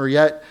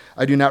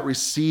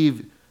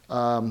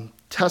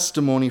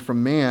testimony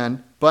from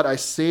man, but I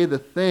say the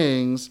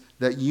things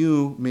that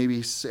you may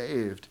be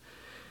saved.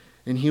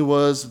 And he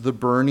was the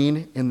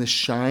burning and the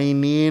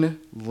shining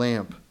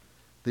lamp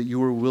that you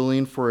were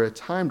willing for a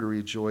time to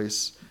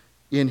rejoice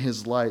in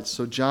his light.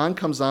 So John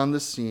comes on the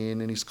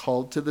scene and he's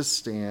called to the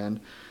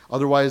stand,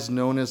 otherwise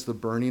known as the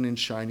burning and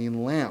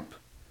shining lamp.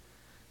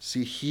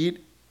 See,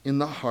 heat in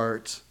the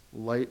heart,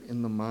 light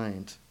in the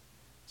mind.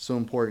 So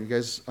important. You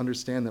guys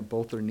understand that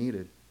both are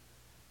needed.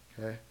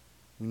 Okay?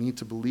 We need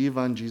to believe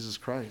on Jesus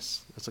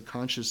Christ. That's a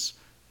conscious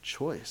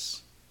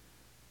choice.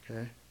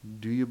 Okay?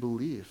 Do you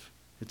believe?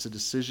 It's a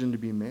decision to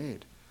be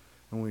made.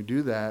 And when we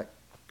do that,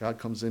 God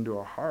comes into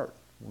our heart.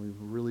 We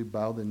really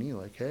bow the knee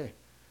like, hey,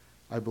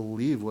 I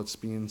believe what's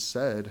being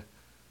said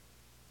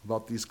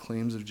about these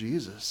claims of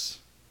Jesus.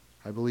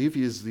 I believe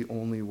he is the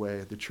only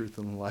way, the truth,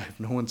 and the life.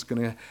 No one's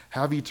going to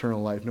have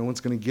eternal life. No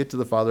one's going to get to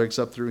the Father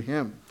except through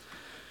him.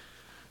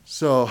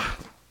 So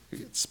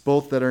it's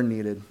both that are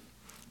needed.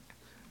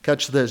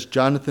 Catch this.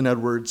 Jonathan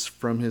Edwards,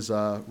 from his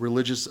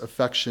religious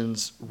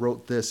affections,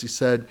 wrote this. He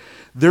said,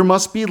 there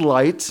must be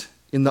light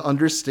in the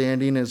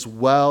understanding as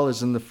well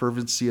as in the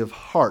fervency of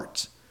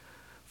heart.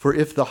 For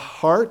if the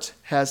heart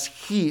has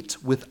heat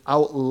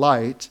without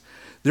light,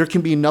 there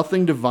can be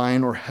nothing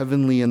divine or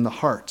heavenly in the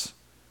heart.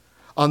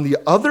 On the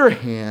other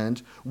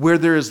hand, where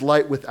there is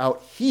light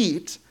without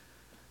heat,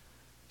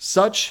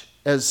 such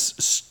as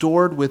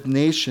stored with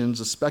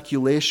nations of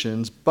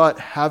speculations, but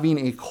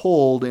having a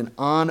cold and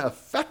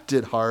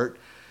unaffected heart,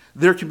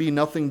 there can be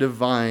nothing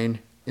divine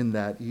in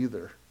that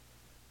either.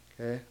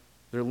 Okay?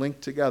 They're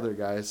linked together,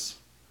 guys.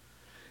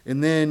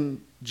 And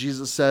then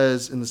Jesus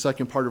says in the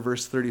second part of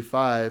verse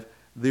 35,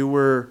 they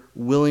were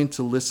willing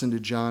to listen to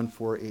John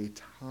for a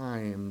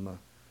time.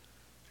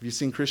 Have you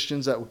seen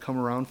Christians that would come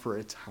around for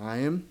a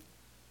time?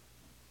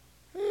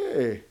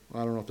 Hey,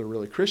 well, I don't know if they're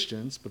really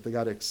Christians, but they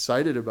got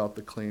excited about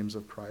the claims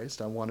of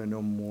Christ. I want to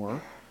know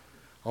more.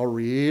 I'll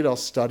read, I'll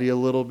study a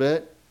little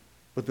bit,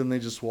 but then they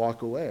just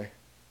walk away.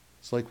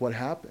 It's like what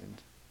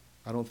happened.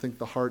 I don't think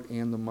the heart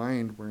and the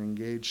mind were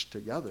engaged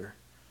together.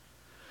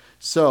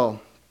 So,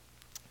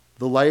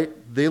 the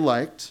light they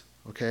liked,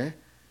 okay,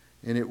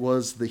 and it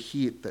was the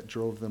heat that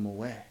drove them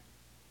away.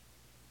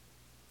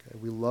 Okay,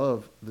 we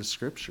love the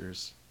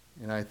scriptures,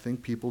 and I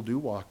think people do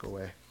walk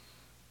away.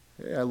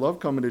 Hey, I love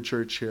coming to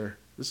church here.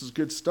 This is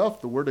good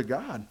stuff, the Word of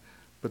God.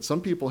 But some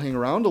people hang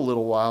around a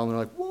little while and they're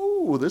like,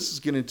 whoa, this is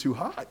getting too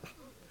hot.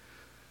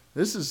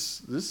 This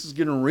is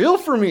getting real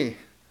for me.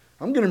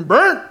 I'm getting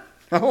burnt.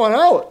 I want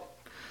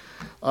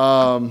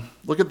out.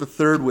 Look at the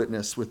third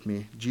witness with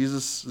me,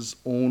 Jesus'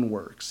 own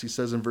works. He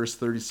says in verse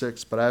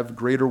 36, but I have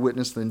greater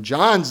witness than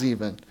John's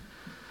even.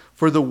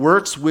 For the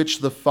works which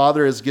the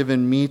Father has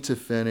given me to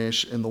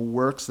finish, and the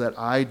works that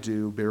I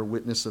do bear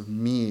witness of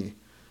me,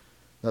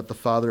 that the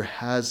Father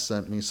has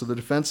sent me. So the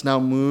defense now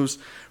moves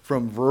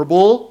from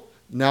verbal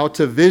now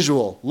to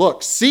visual.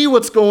 Look, see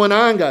what's going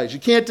on, guys. You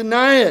can't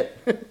deny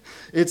it.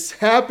 It's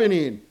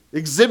happening.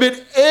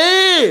 Exhibit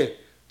A.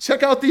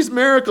 Check out these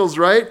miracles,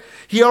 right?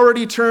 He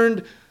already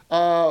turned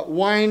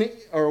wine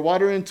or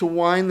water into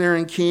wine there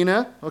in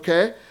Cana,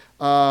 okay?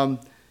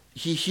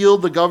 He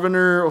healed the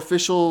governor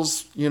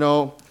official's,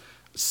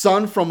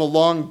 son from a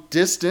long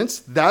distance.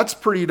 That's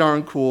pretty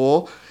darn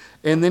cool.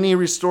 And then he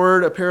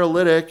restored a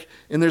paralytic,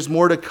 and there's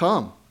more to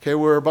come. Okay,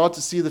 we're about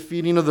to see the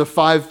feeding of the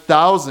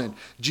 5,000.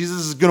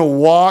 Jesus is going to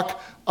walk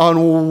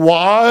on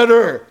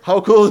water.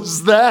 How cool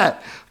is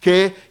that?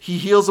 Okay, he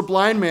heals a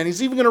blind man.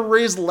 He's even going to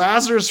raise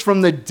Lazarus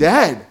from the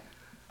dead.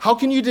 How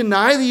can you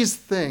deny these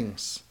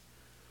things?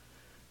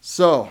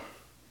 So,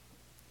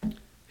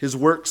 his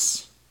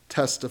works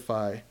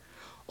testify.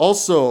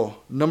 Also,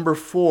 number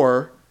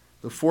 4,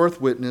 the fourth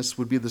witness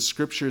would be the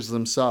scriptures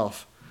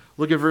themselves.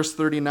 Look at verse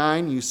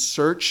 39. You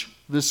search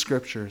the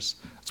scriptures.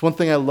 It's one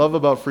thing I love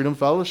about Freedom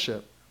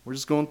Fellowship. We're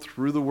just going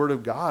through the Word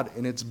of God,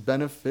 and it's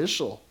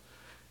beneficial.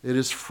 It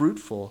is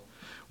fruitful.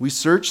 We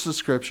search the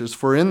scriptures,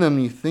 for in them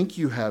you think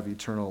you have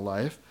eternal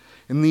life,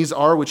 and these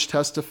are which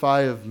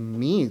testify of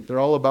me. They're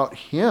all about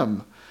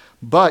him.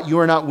 But you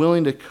are not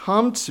willing to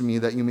come to me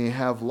that you may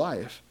have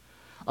life.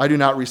 I do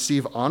not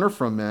receive honor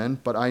from men,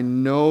 but I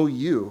know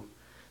you,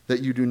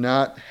 that you do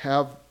not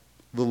have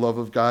the love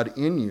of God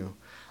in you.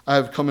 I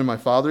have come in my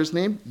Father's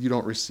name, you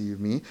don't receive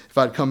me. If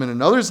I'd come in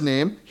another's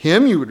name,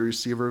 him you would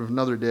receive, or if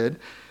another did.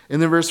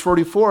 And then verse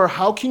 44,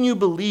 how can you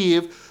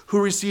believe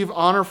who receive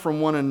honor from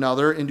one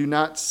another and do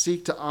not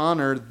seek to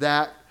honor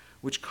that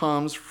which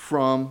comes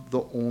from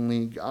the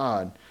only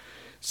God?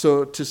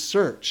 So to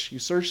search, you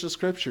search the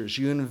scriptures,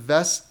 you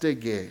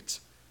investigate.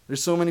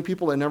 There's so many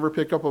people that never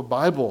pick up a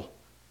Bible.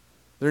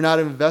 They're not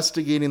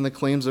investigating the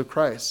claims of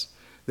Christ.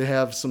 They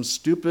have some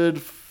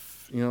stupid,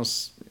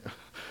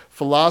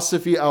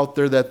 philosophy out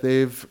there that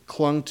they've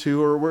clung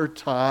to or were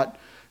taught,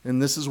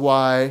 and this is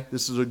why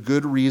this is a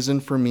good reason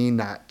for me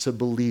not to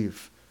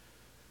believe.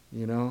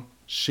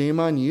 Shame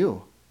on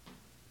you.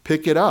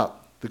 Pick it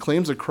up. The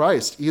claims of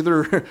Christ,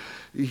 either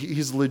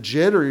he's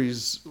legit or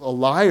he's a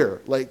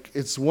liar. Like,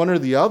 it's one or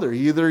the other.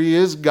 Either he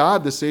is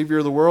God, the Savior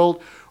of the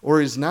world,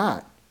 or he's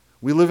not.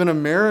 We live in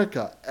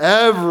America.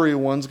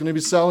 Everyone's going to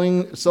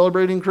be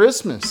celebrating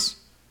Christmas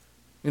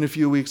in a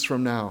few weeks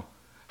from now.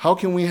 How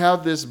can we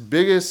have this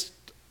biggest,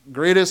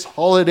 greatest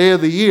holiday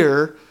of the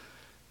year,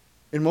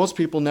 and most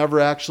people never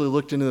actually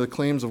looked into the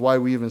claims of why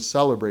we even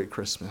celebrate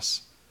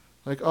Christmas?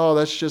 Like, oh,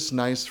 that's just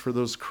nice for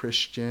those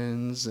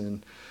Christians,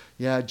 and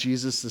yeah,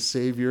 Jesus, the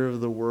Savior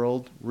of the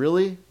world.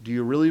 Really? Do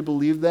you really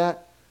believe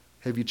that?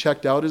 Have you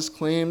checked out his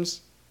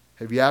claims?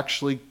 Have you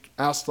actually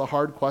asked the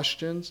hard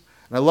questions?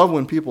 And I love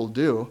when people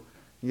do.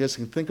 You guys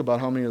can think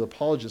about how many of the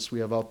apologists we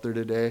have out there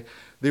today.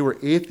 They were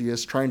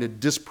atheists trying to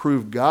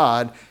disprove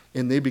God,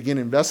 and they begin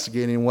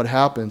investigating what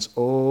happens.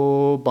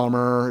 Oh,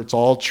 bummer. It's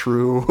all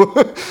true.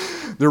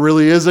 There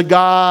really is a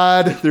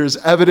God. There's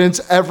evidence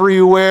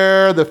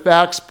everywhere. The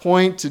facts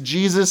point to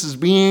Jesus as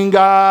being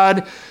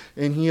God,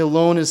 and he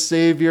alone is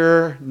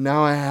Savior.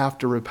 Now I have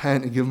to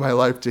repent and give my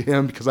life to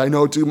him because I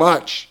know too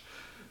much.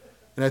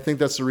 And I think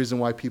that's the reason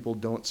why people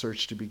don't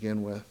search to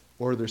begin with,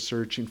 or they're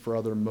searching for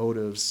other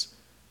motives.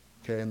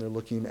 Okay, and they're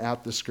looking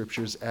at the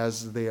scriptures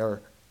as they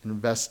are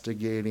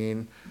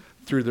investigating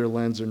through their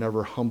lens. They're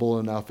never humble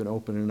enough and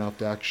open enough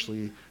to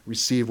actually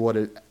receive what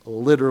it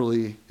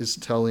literally is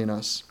telling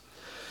us.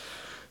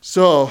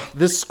 So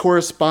this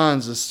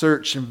corresponds, a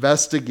search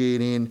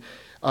investigating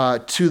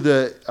to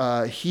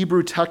the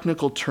Hebrew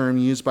technical term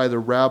used by the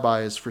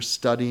rabbis for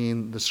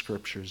studying the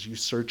scriptures. You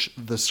search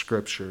the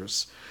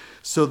scriptures.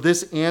 So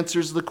this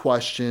answers the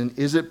question,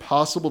 is it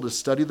possible to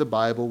study the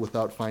Bible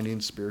without finding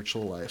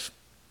spiritual life?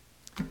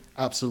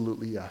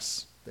 Absolutely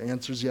yes. The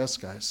answer is yes,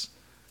 guys.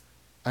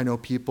 I know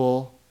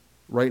people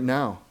right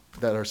now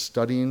that are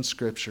studying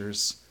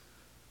scriptures.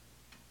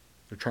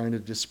 They're trying to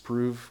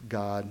disprove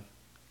God,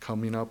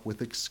 coming up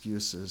with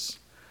excuses.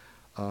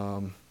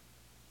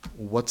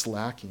 What's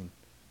lacking?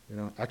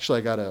 Actually,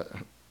 I got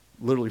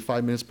literally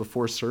 5 minutes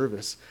before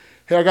service.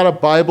 Hey, I got a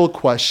Bible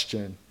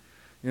question.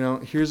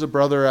 Here's a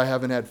brother I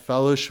haven't had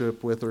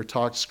fellowship with or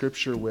talked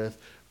scripture with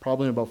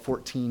probably in about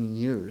 14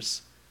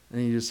 years.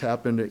 And he just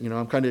happened to,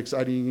 I'm kind of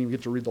excited you didn't even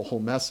get to read the whole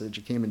message.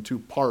 It came in 2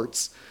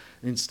 parts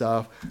and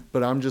stuff.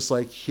 But I'm just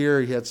like,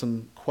 here he had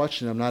some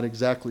question. I'm not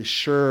exactly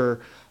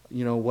sure,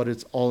 what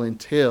it all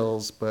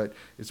entails. But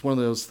it's one of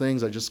those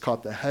things, I just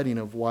caught the heading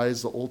of why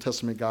is the Old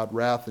Testament God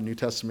wrath, the New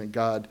Testament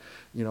God,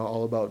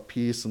 all about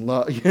peace and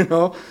love,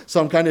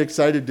 So I'm kind of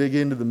excited to dig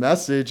into the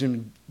message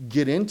and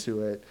get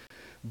into it.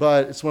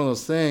 But it's one of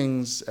those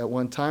things, at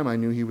one time I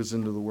knew he was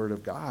into the Word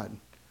of God.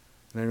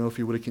 And I know if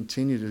he would have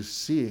continued to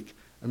seek,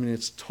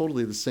 it's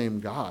totally the same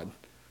God.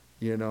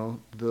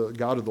 The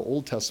God of the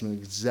Old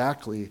Testament,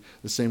 exactly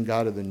the same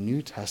God of the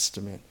New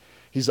Testament.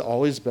 He's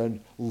always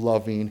been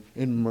loving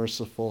and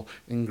merciful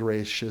and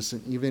gracious,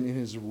 and even in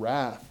his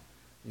wrath,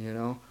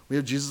 we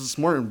have Jesus this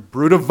morning,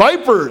 brood of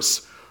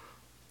vipers.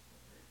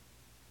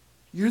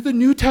 You're the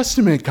New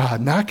Testament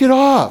God, knock it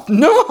off.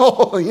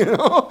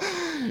 No,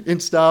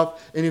 and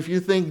stuff. And if you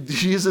think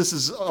Jesus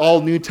is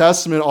all New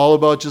Testament, all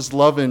about just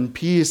love and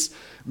peace,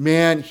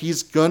 man,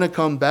 he's going to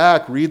come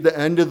back. Read the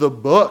end of the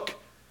book.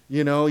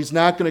 He's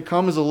not going to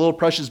come as a little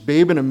precious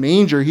babe in a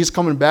manger. He's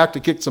coming back to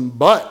kick some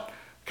butt.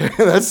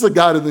 Okay? That's the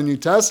God of the New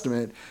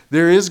Testament.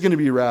 There is going to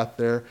be wrath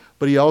there,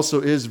 but he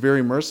also is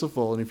very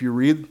merciful. And if you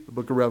read the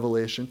book of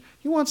Revelation,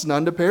 he wants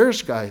none to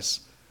perish, guys.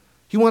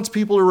 He wants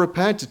people to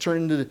repent, to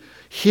turn to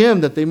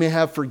him, that they may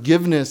have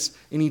forgiveness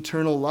in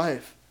eternal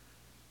life.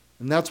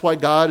 And that's why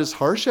God is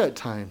harsh at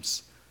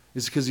times,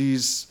 is because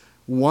he's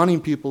wanting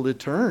people to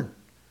turn.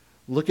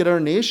 Look at our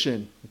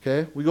nation,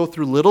 okay? We go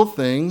through little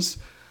things.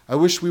 I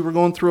wish we were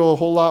going through a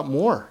whole lot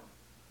more.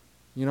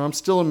 I'm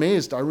still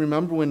amazed. I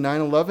remember when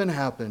 9/11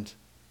 happened.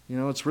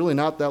 It's really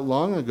not that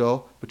long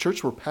ago, but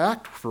church were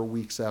packed for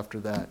weeks after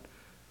that,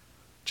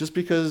 just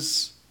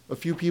because a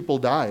few people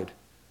died.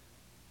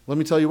 Let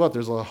me tell you what,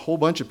 there's a whole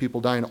bunch of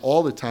people dying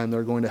all the time that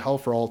are going to hell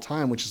for all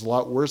time, which is a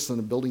lot worse than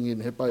a building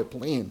getting hit by a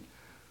plane.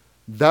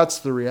 That's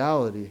the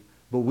reality.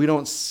 But we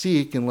don't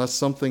seek unless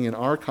something in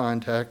our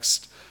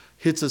context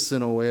hits us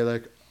in a way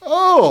like,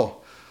 oh,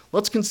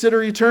 let's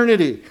consider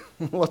eternity.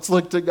 Let's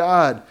look to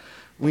God.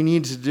 We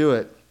need to do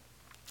it.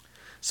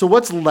 So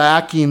what's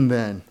lacking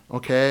then?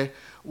 Okay?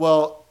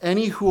 Well,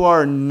 any who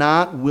are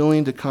not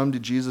willing to come to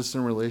Jesus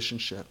in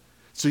relationship.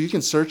 So you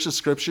can search the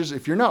scriptures.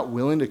 If you're not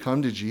willing to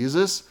come to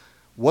Jesus,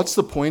 what's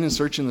the point in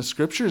searching the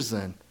scriptures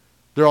then?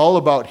 They're all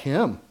about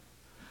him.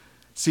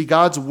 See,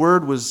 God's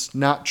word was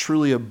not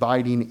truly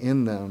abiding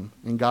in them,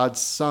 and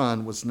God's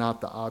Son was not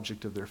the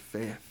object of their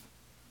faith.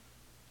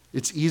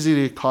 It's easy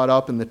to get caught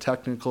up in the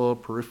technical,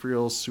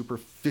 peripheral,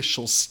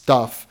 superficial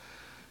stuff,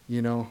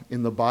 in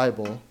the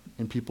Bible,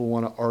 and people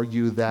want to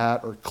argue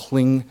that or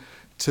cling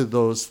to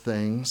those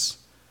things.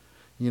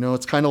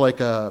 It's kind of like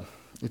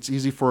it's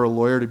easy for a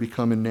lawyer to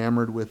become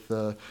enamored with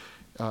the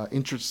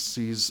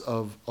intricacies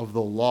of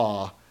the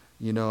law,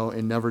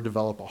 and never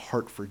develop a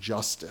heart for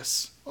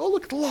justice. Oh,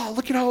 look at the law.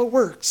 Look at how it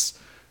works.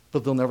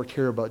 But they'll never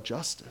care about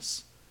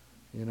justice.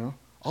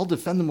 I'll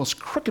defend the most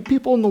crooked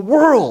people in the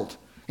world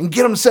and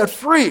get them set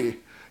free.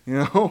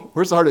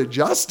 Where's the heart of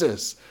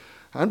justice?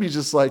 I'd be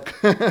just like,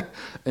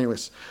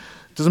 anyways,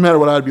 doesn't matter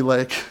what I'd be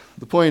like.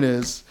 The point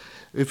is,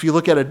 if you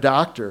look at a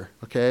doctor,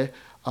 okay,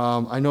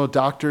 I know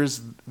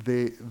doctors,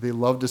 they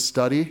love to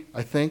study,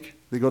 I think.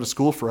 They go to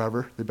school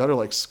forever. They better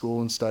like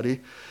school and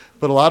study.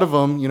 But a lot of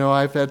them,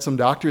 I've had some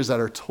doctors that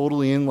are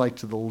totally in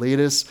to the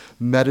latest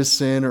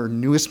medicine or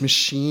newest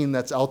machine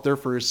that's out there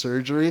for a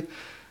surgery,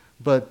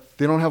 but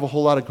they don't have a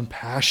whole lot of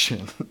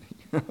compassion.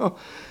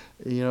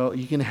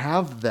 You can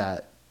have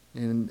that.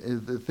 And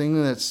the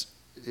thing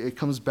it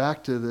comes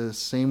back to the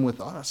same with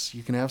us.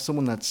 You can have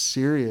someone that's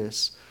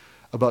serious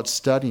about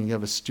studying. You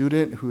have a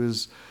student who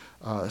is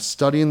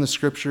studying the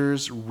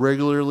scriptures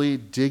regularly,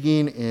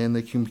 digging in.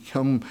 They can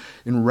become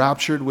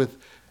enraptured with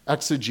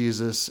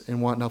exegesis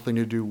and want nothing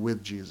to do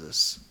with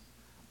Jesus.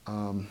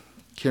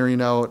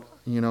 Carrying out,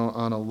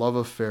 on a love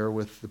affair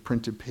with the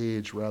printed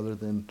page rather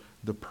than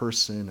the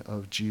person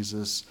of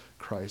Jesus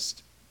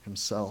Christ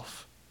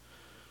himself.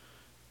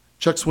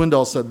 Chuck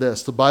Swindoll said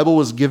this: the Bible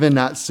was given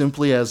not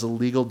simply as a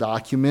legal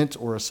document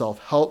or a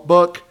self-help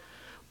book,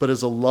 but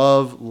as a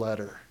love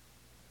letter.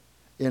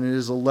 And it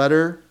is a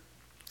letter,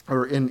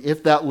 and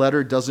if that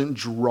letter doesn't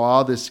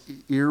draw this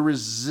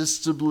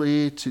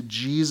irresistibly to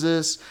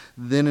Jesus,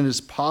 then it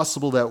is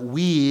possible that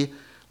we,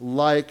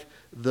 like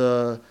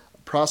the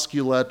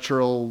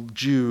proselytical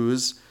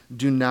Jews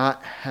do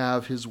not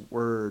have his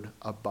word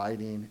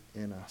abiding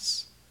in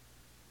us.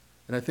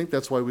 And I think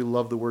that's why we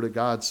love the word of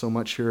God so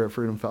much here at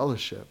Freedom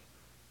Fellowship.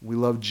 We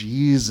love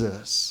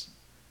Jesus.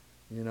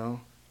 You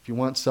know, if you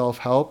want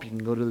self-help, you can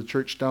go to the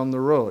church down the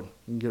road.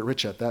 You can get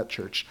rich at that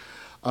church.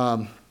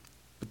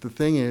 But the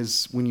thing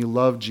is, when you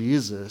love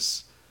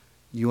Jesus,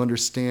 you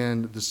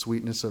understand the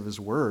sweetness of his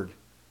word.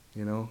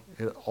 You know,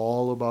 it's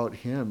all about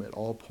him. It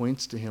all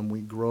points to him.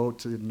 We grow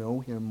to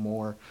know him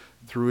more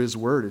through his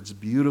word. It's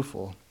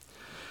beautiful.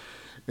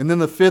 And then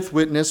the fifth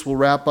witness, we'll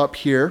wrap up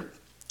here.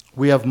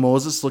 We have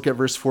Moses. Look at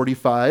verse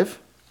 45.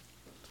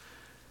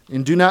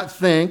 And do not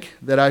think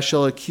that I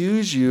shall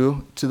accuse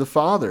you to the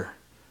Father.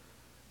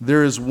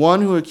 There is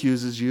one who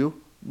accuses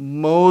you,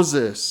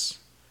 Moses,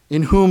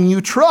 in whom you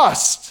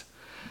trust.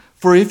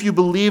 For if you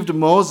believed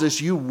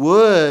Moses, you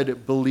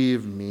would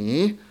believe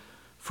me,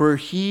 for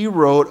he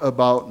wrote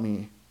about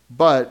me.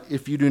 But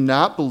if you do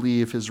not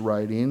believe his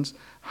writings,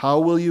 how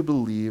will you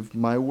believe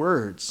my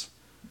words?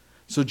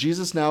 So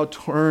Jesus now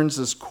turns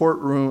the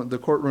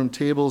courtroom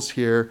tables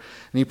here,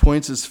 and he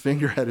points his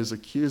finger at his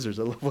accusers.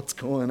 I love what's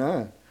going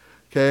on.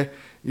 Okay?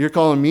 You're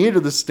calling me to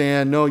the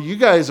stand. No, you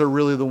guys are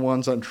really the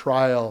ones on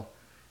trial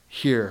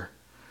here.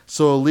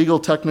 So a legal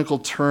technical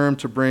term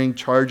to bring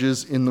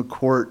charges in the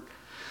court.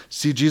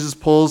 See, Jesus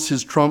pulls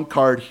his trump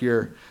card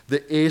here,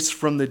 the ace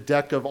from the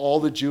deck of all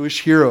the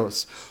Jewish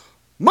heroes.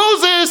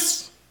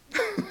 Moses!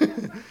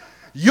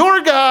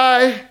 Your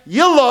guy,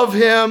 you love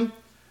him.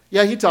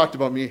 Yeah, he talked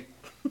about me.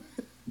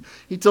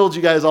 He told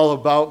you guys all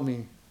about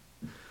me.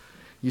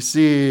 You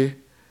see,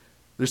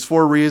 there's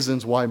 4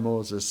 reasons why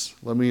Moses.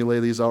 Let me lay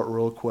these out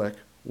real quick.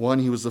 1,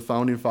 he was the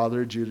founding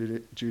father of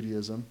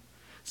Judaism.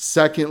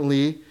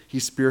 Secondly, he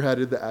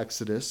spearheaded the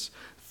Exodus.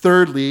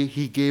 Thirdly,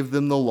 he gave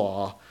them the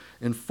law.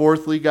 And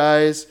fourthly,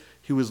 guys,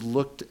 he was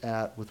looked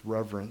at with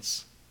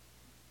reverence.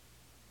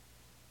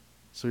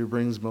 So he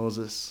brings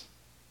Moses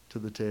to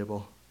the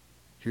table.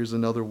 Here's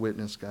another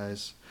witness,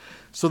 guys.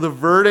 So the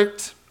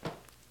verdict,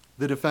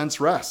 the defense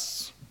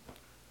rests.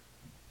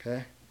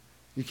 Okay?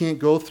 You can't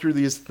go through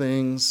these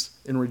things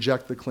and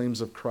reject the claims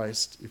of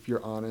Christ if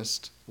you're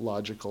honest,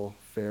 logical,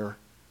 fair.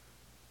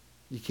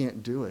 You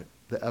can't do it.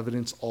 The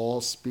evidence all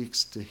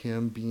speaks to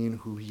him being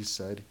who he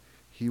said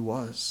he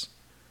was,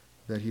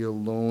 that he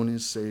alone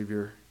is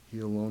Savior, he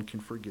alone can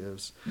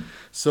forgive.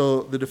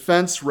 So the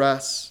defense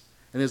rests,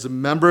 and as a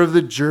member of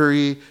the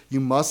jury, you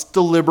must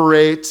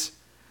deliberate,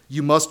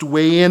 you must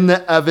weigh in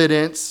the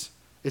evidence.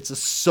 It's a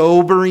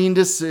sobering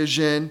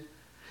decision.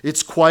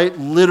 It's quite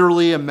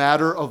literally a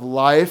matter of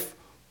life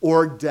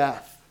or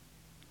death.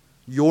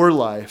 Your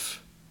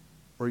life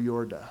or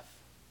your death.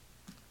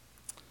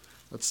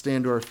 Let's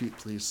stand to our feet,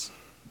 please.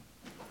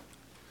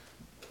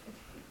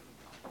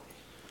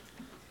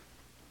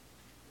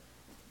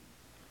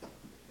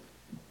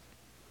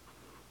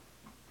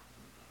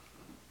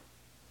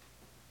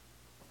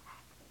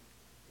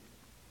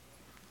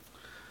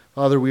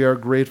 Father, we are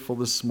grateful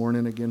this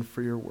morning again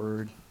for your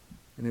word,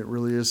 and it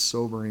really is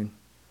sobering.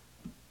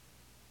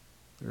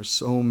 There are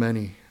so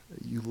many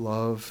that you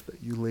love,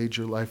 that you laid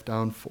your life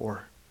down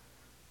for.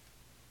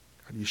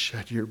 God, you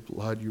shed your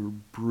blood. You were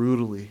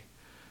brutally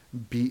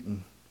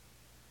beaten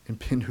and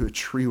pinned to a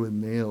tree with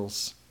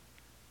nails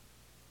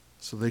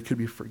so they could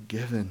be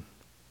forgiven.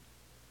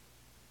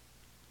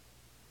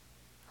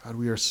 God,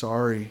 we are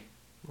sorry,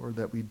 Lord,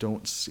 that we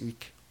don't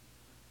seek.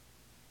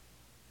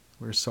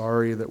 We're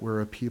sorry that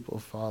we're a people,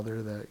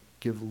 Father, that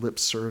give lip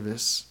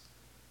service,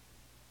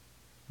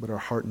 but our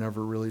heart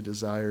never really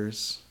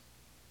desires.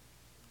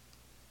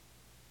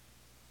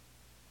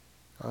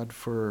 God,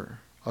 for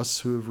us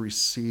who have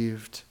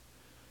received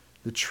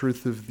the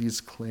truth of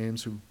these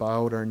claims, who've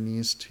bowed our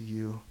knees to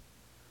you,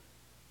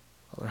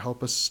 Father,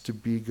 help us to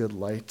be good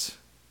light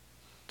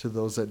to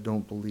those that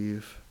don't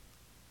believe.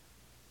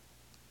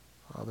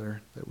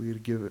 Father, that we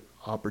would give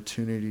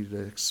opportunity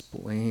to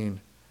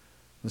explain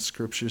the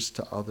scriptures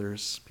to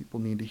others. People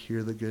need to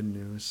hear the good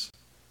news.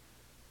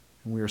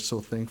 And we are so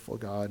thankful,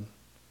 God,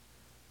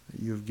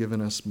 that you have given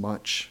us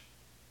much.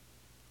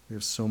 We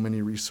have so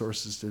many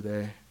resources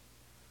today.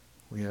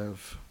 We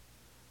have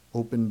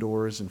open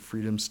doors and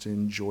freedoms to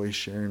enjoy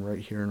sharing right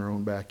here in our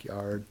own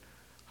backyard.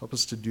 Help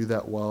us to do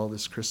that well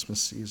this Christmas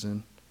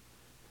season.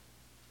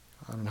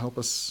 God, and help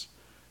us.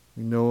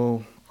 We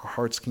know our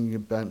hearts can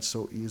get bent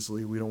so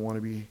easily. We don't want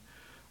to be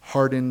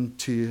hardened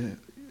to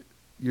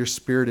your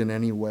spirit in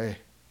any way.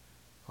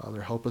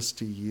 Father, help us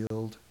to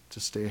yield, to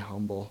stay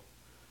humble,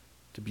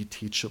 to be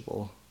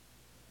teachable.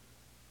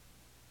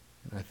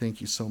 And I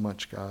thank you so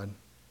much, God,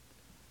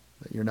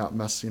 that you're not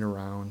messing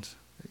around,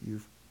 that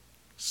you've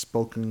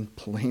spoken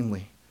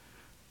plainly,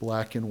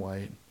 black and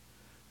white.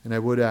 And I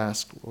would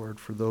ask, Lord,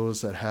 for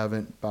those that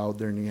haven't bowed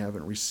their knee,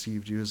 haven't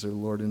received you as their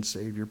Lord and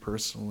Savior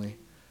personally,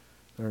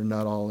 that are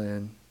not all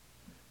in,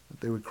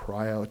 that they would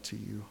cry out to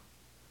you.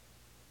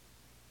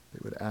 They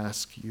would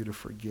ask you to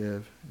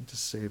forgive and to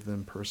save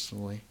them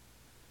personally.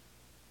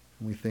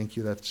 And we thank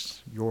you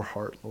that's your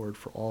heart, Lord,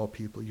 for all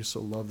people. You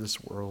so love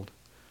this world.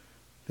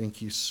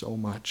 Thank you so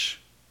much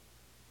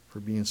for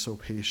being so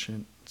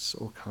patient,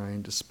 so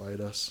kind despite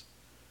us.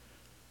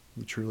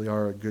 You truly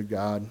are a good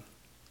God.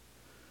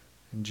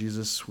 And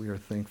Jesus, we are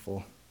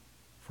thankful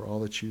for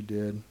all that you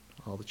did,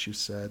 all that you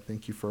said.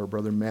 Thank you for our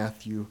brother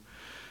Matthew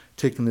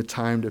taking the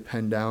time to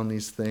pen down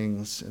these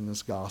things in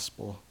this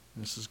gospel.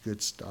 This is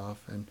good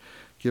stuff. And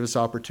give us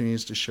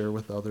opportunities to share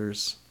with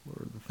others,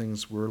 Lord, the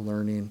things we're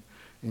learning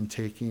and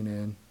taking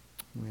in.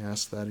 We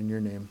ask that in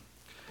your name.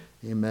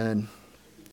 Amen.